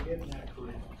 they're getting that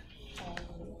correct.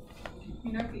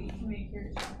 You know, if you eat too many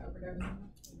carrots, you can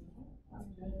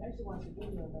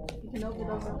overdose. You can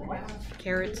overdose on that.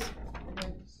 Carrots.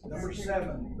 Number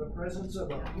 7, the presence of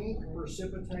a pink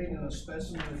precipitate in a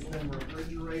specimen has been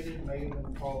refrigerated may have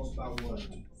been caused by what?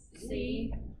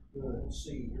 C. Good,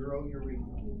 C,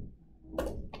 urourethra.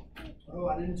 Oh,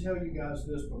 I didn't tell you guys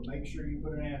this, but make sure you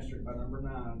put an asterisk by number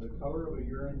 9. The color of a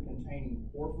urine containing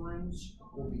porphyrins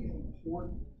will be a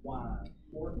port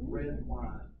red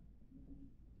wine.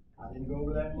 I didn't go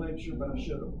over that in lecture, but I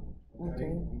should have. Okay,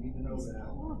 you need to know that.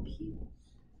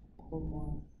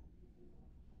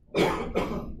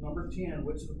 Number 10,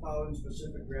 which of the following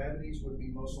specific gravities would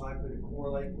be most likely to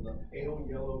correlate with a pale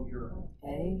yellow urine?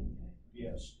 A.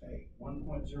 Yes, A,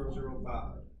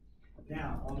 1.005.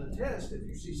 Now, on the test, if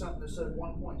you see something that says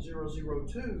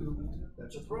 1.002,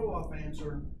 that's a throw-off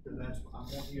answer, then that's, I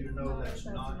want you to know that's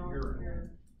not urine.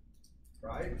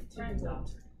 Right? It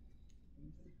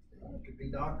could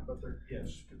be doctored, but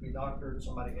yes, could be doctored,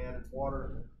 somebody added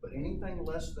water, but anything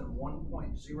less than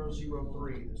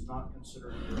 1.003 is not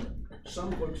considered urine. Some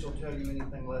books will tell you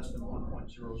anything less than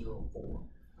 1.004.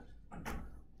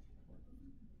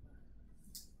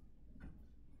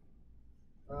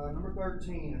 Number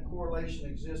 13, a correlation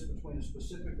exists between a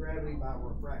specific gravity by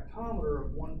refractometer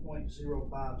of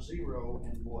 1.050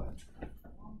 and what?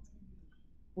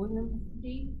 What number?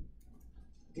 D.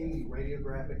 D,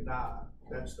 radiographic dye.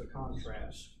 That's the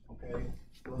contrast, okay?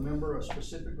 Remember, a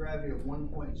specific gravity of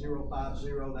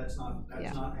 1.050, that's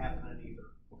not happening either,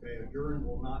 okay? A urine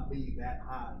will not be that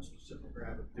high in specific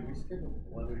gravity. Did we skip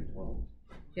 11 and 12?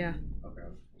 Yeah. Okay.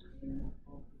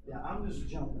 Yeah, I'm just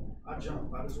jumping. I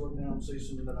jump. I just look down and see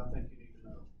something that I think you need to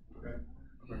know, okay?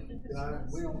 I'm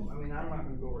not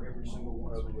gonna go over every single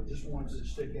one of them, but just ones that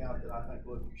stick out that I think,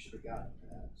 look, you should have gotten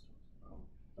that.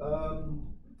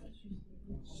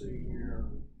 Let's see here.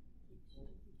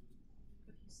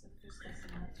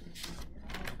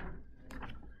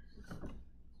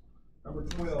 Number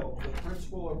 12, the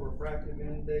principle of refractive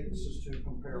index is to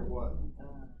compare what?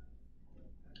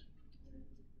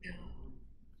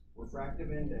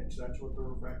 Refractive index, that's what the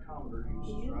refractometer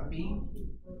uses, right? B?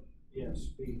 Yes,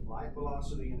 B, light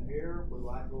velocity in air with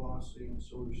light velocity in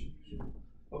solution.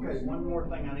 Okay, one more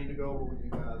thing I need to go over with you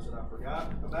guys that I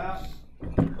forgot about.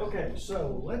 Okay,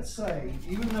 so let's say,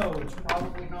 even though it's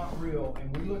probably not real,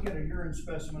 and we look at a urine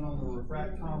specimen on the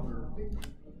refractometer,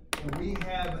 and we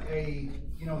have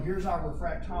here's our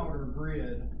refractometer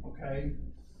grid, okay?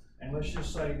 And let's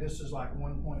just say this is like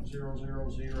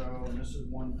 1.000, and this is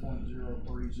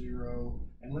 1.030,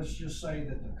 and let's just say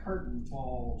that the curtain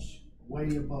falls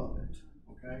way above it,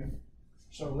 okay?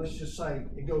 So let's just say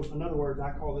it goes, in other words,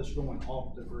 I call this going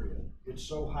off the grid. It's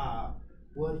so high,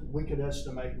 we could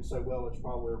estimate and say, well, it's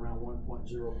probably around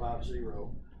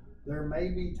 1.050. There may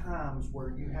be times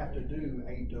where you have to do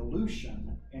a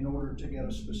dilution in order to get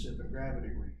a specific gravity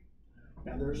reading.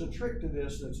 Now, there's a trick to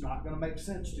this that's not going to make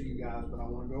sense to you guys, but I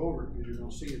want to go over it because you're going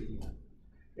to see it again.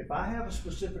 If I have a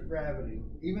specific gravity,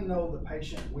 even though the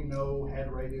patient we know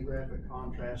had radiographic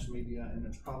contrast media and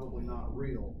it's probably not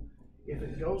real, if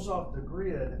it goes off the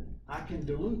grid, I can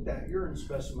dilute that urine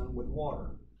specimen with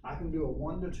water. I can do a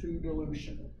 1 to 2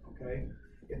 dilution, okay?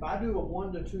 If I do a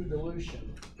 1 to 2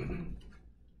 dilution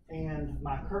and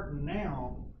my curtain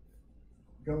now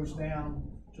goes down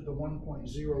to the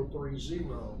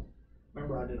 1.030,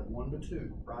 remember I did a 1 to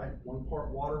 2, right? 1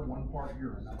 part water, 1 part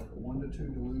urine. I did a 1 to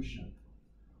 2 dilution.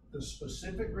 The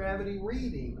specific gravity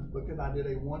reading, because I did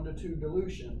a 1 to 2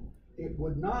 dilution, it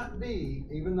would not be,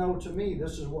 even though to me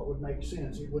this is what would make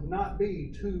sense, it would not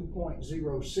be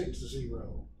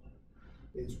 2.060.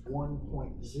 It's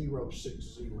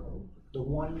 1.060. The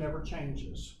 1 never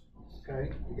changes.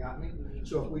 Okay, you got me?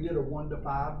 So if we did a 1 to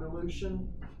 5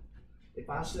 dilution, if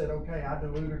I said, okay, I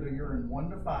diluted a urine 1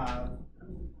 to 5,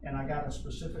 and I got a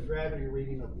specific gravity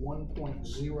reading of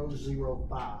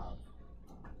 1.005,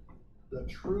 the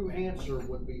true answer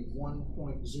would be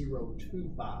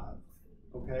 1.025.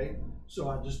 Okay, so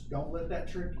I just don't let that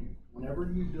trick you. Whenever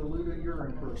you dilute a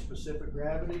urine for a specific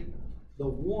gravity, the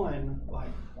 1,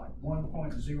 like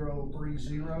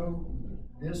 1.030,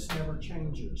 this never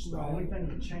changes. The only thing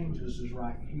that changes is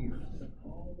right here.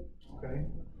 Okay?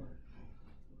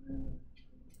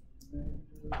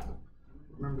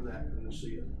 Remember that when you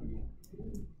see it again.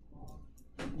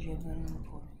 Did you have that on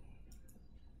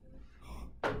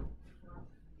recording?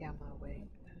 Yeah, I'm awake.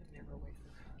 Never awake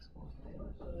from school.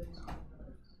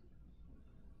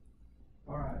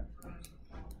 All right. I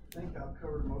think I've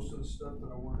covered most of the stuff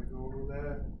that I wanted to go over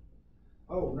that.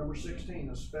 Oh, number 16,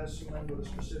 a specimen with a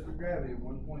specific gravity of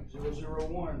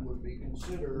 1.001 would be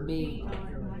considered B.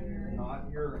 not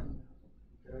urine.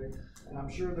 Okay, and I'm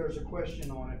sure there's a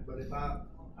question on it, but if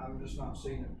I'm just not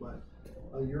seeing it, but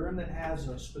a urine that has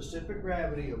a specific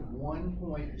gravity of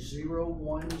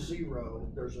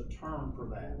 1.010, there's a term for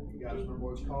that. You guys remember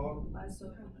what it's called?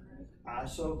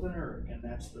 Isothenuric, and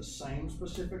that's the same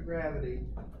specific gravity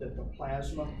that the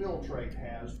plasma filtrate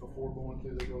has before going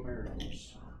through the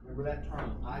glomerulus. Remember that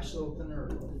term,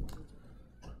 isothenuric.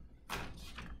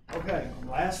 Okay,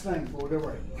 last thing before we go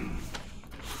break.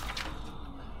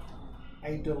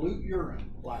 A dilute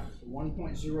urine, like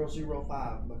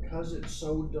 1.005, because it's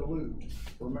so dilute,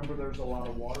 remember there's a lot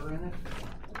of water in it?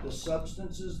 The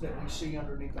substances that we see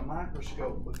underneath the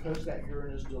microscope, because that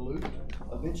urine is dilute,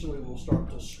 eventually will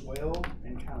start to swell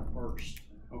and kind of burst,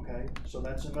 okay? So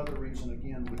that's another reason,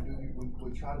 again,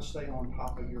 we try to stay on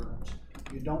top of urines.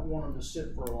 You don't want them to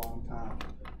sit for a long time,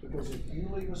 because if you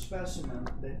leave a specimen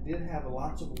that did have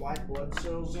lots of white blood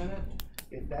cells in it,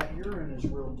 if that urine is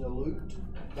real dilute,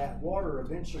 that water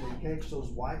eventually takes those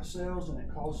white cells and it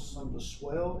causes them to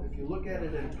swell. If you look at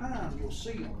it in time, you'll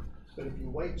see them. But if you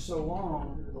wait so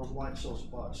long, those white cells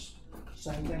bust.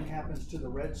 Same thing happens to the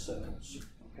red cells,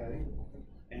 okay?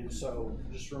 And so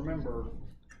just remember,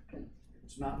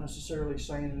 it's not necessarily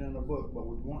saying it in the book, but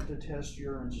we want to test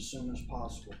urines as soon as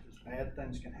possible, because bad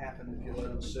things can happen if you let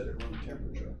them sit at room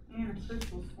temperature. And a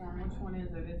crystal form, which one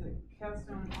is it? Is it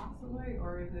calcium oxalate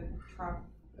or is it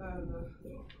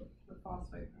the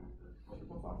phosphate one,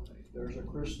 triple phosphate? There's a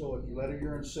crystal, if you let a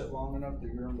urine sit long enough, the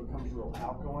urine becomes real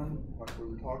alkaline, like we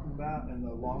were talking about, and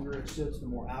the longer it sits, the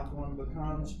more alkaline it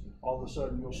becomes. All of a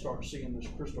sudden, you'll start seeing this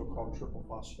crystal called triple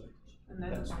phosphate. And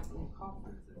those are like little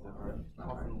coffins, is that right?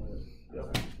 Coffin lid.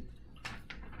 Yep.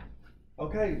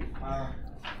 Okay,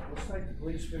 let's take at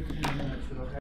least 15 minutes, is it okay?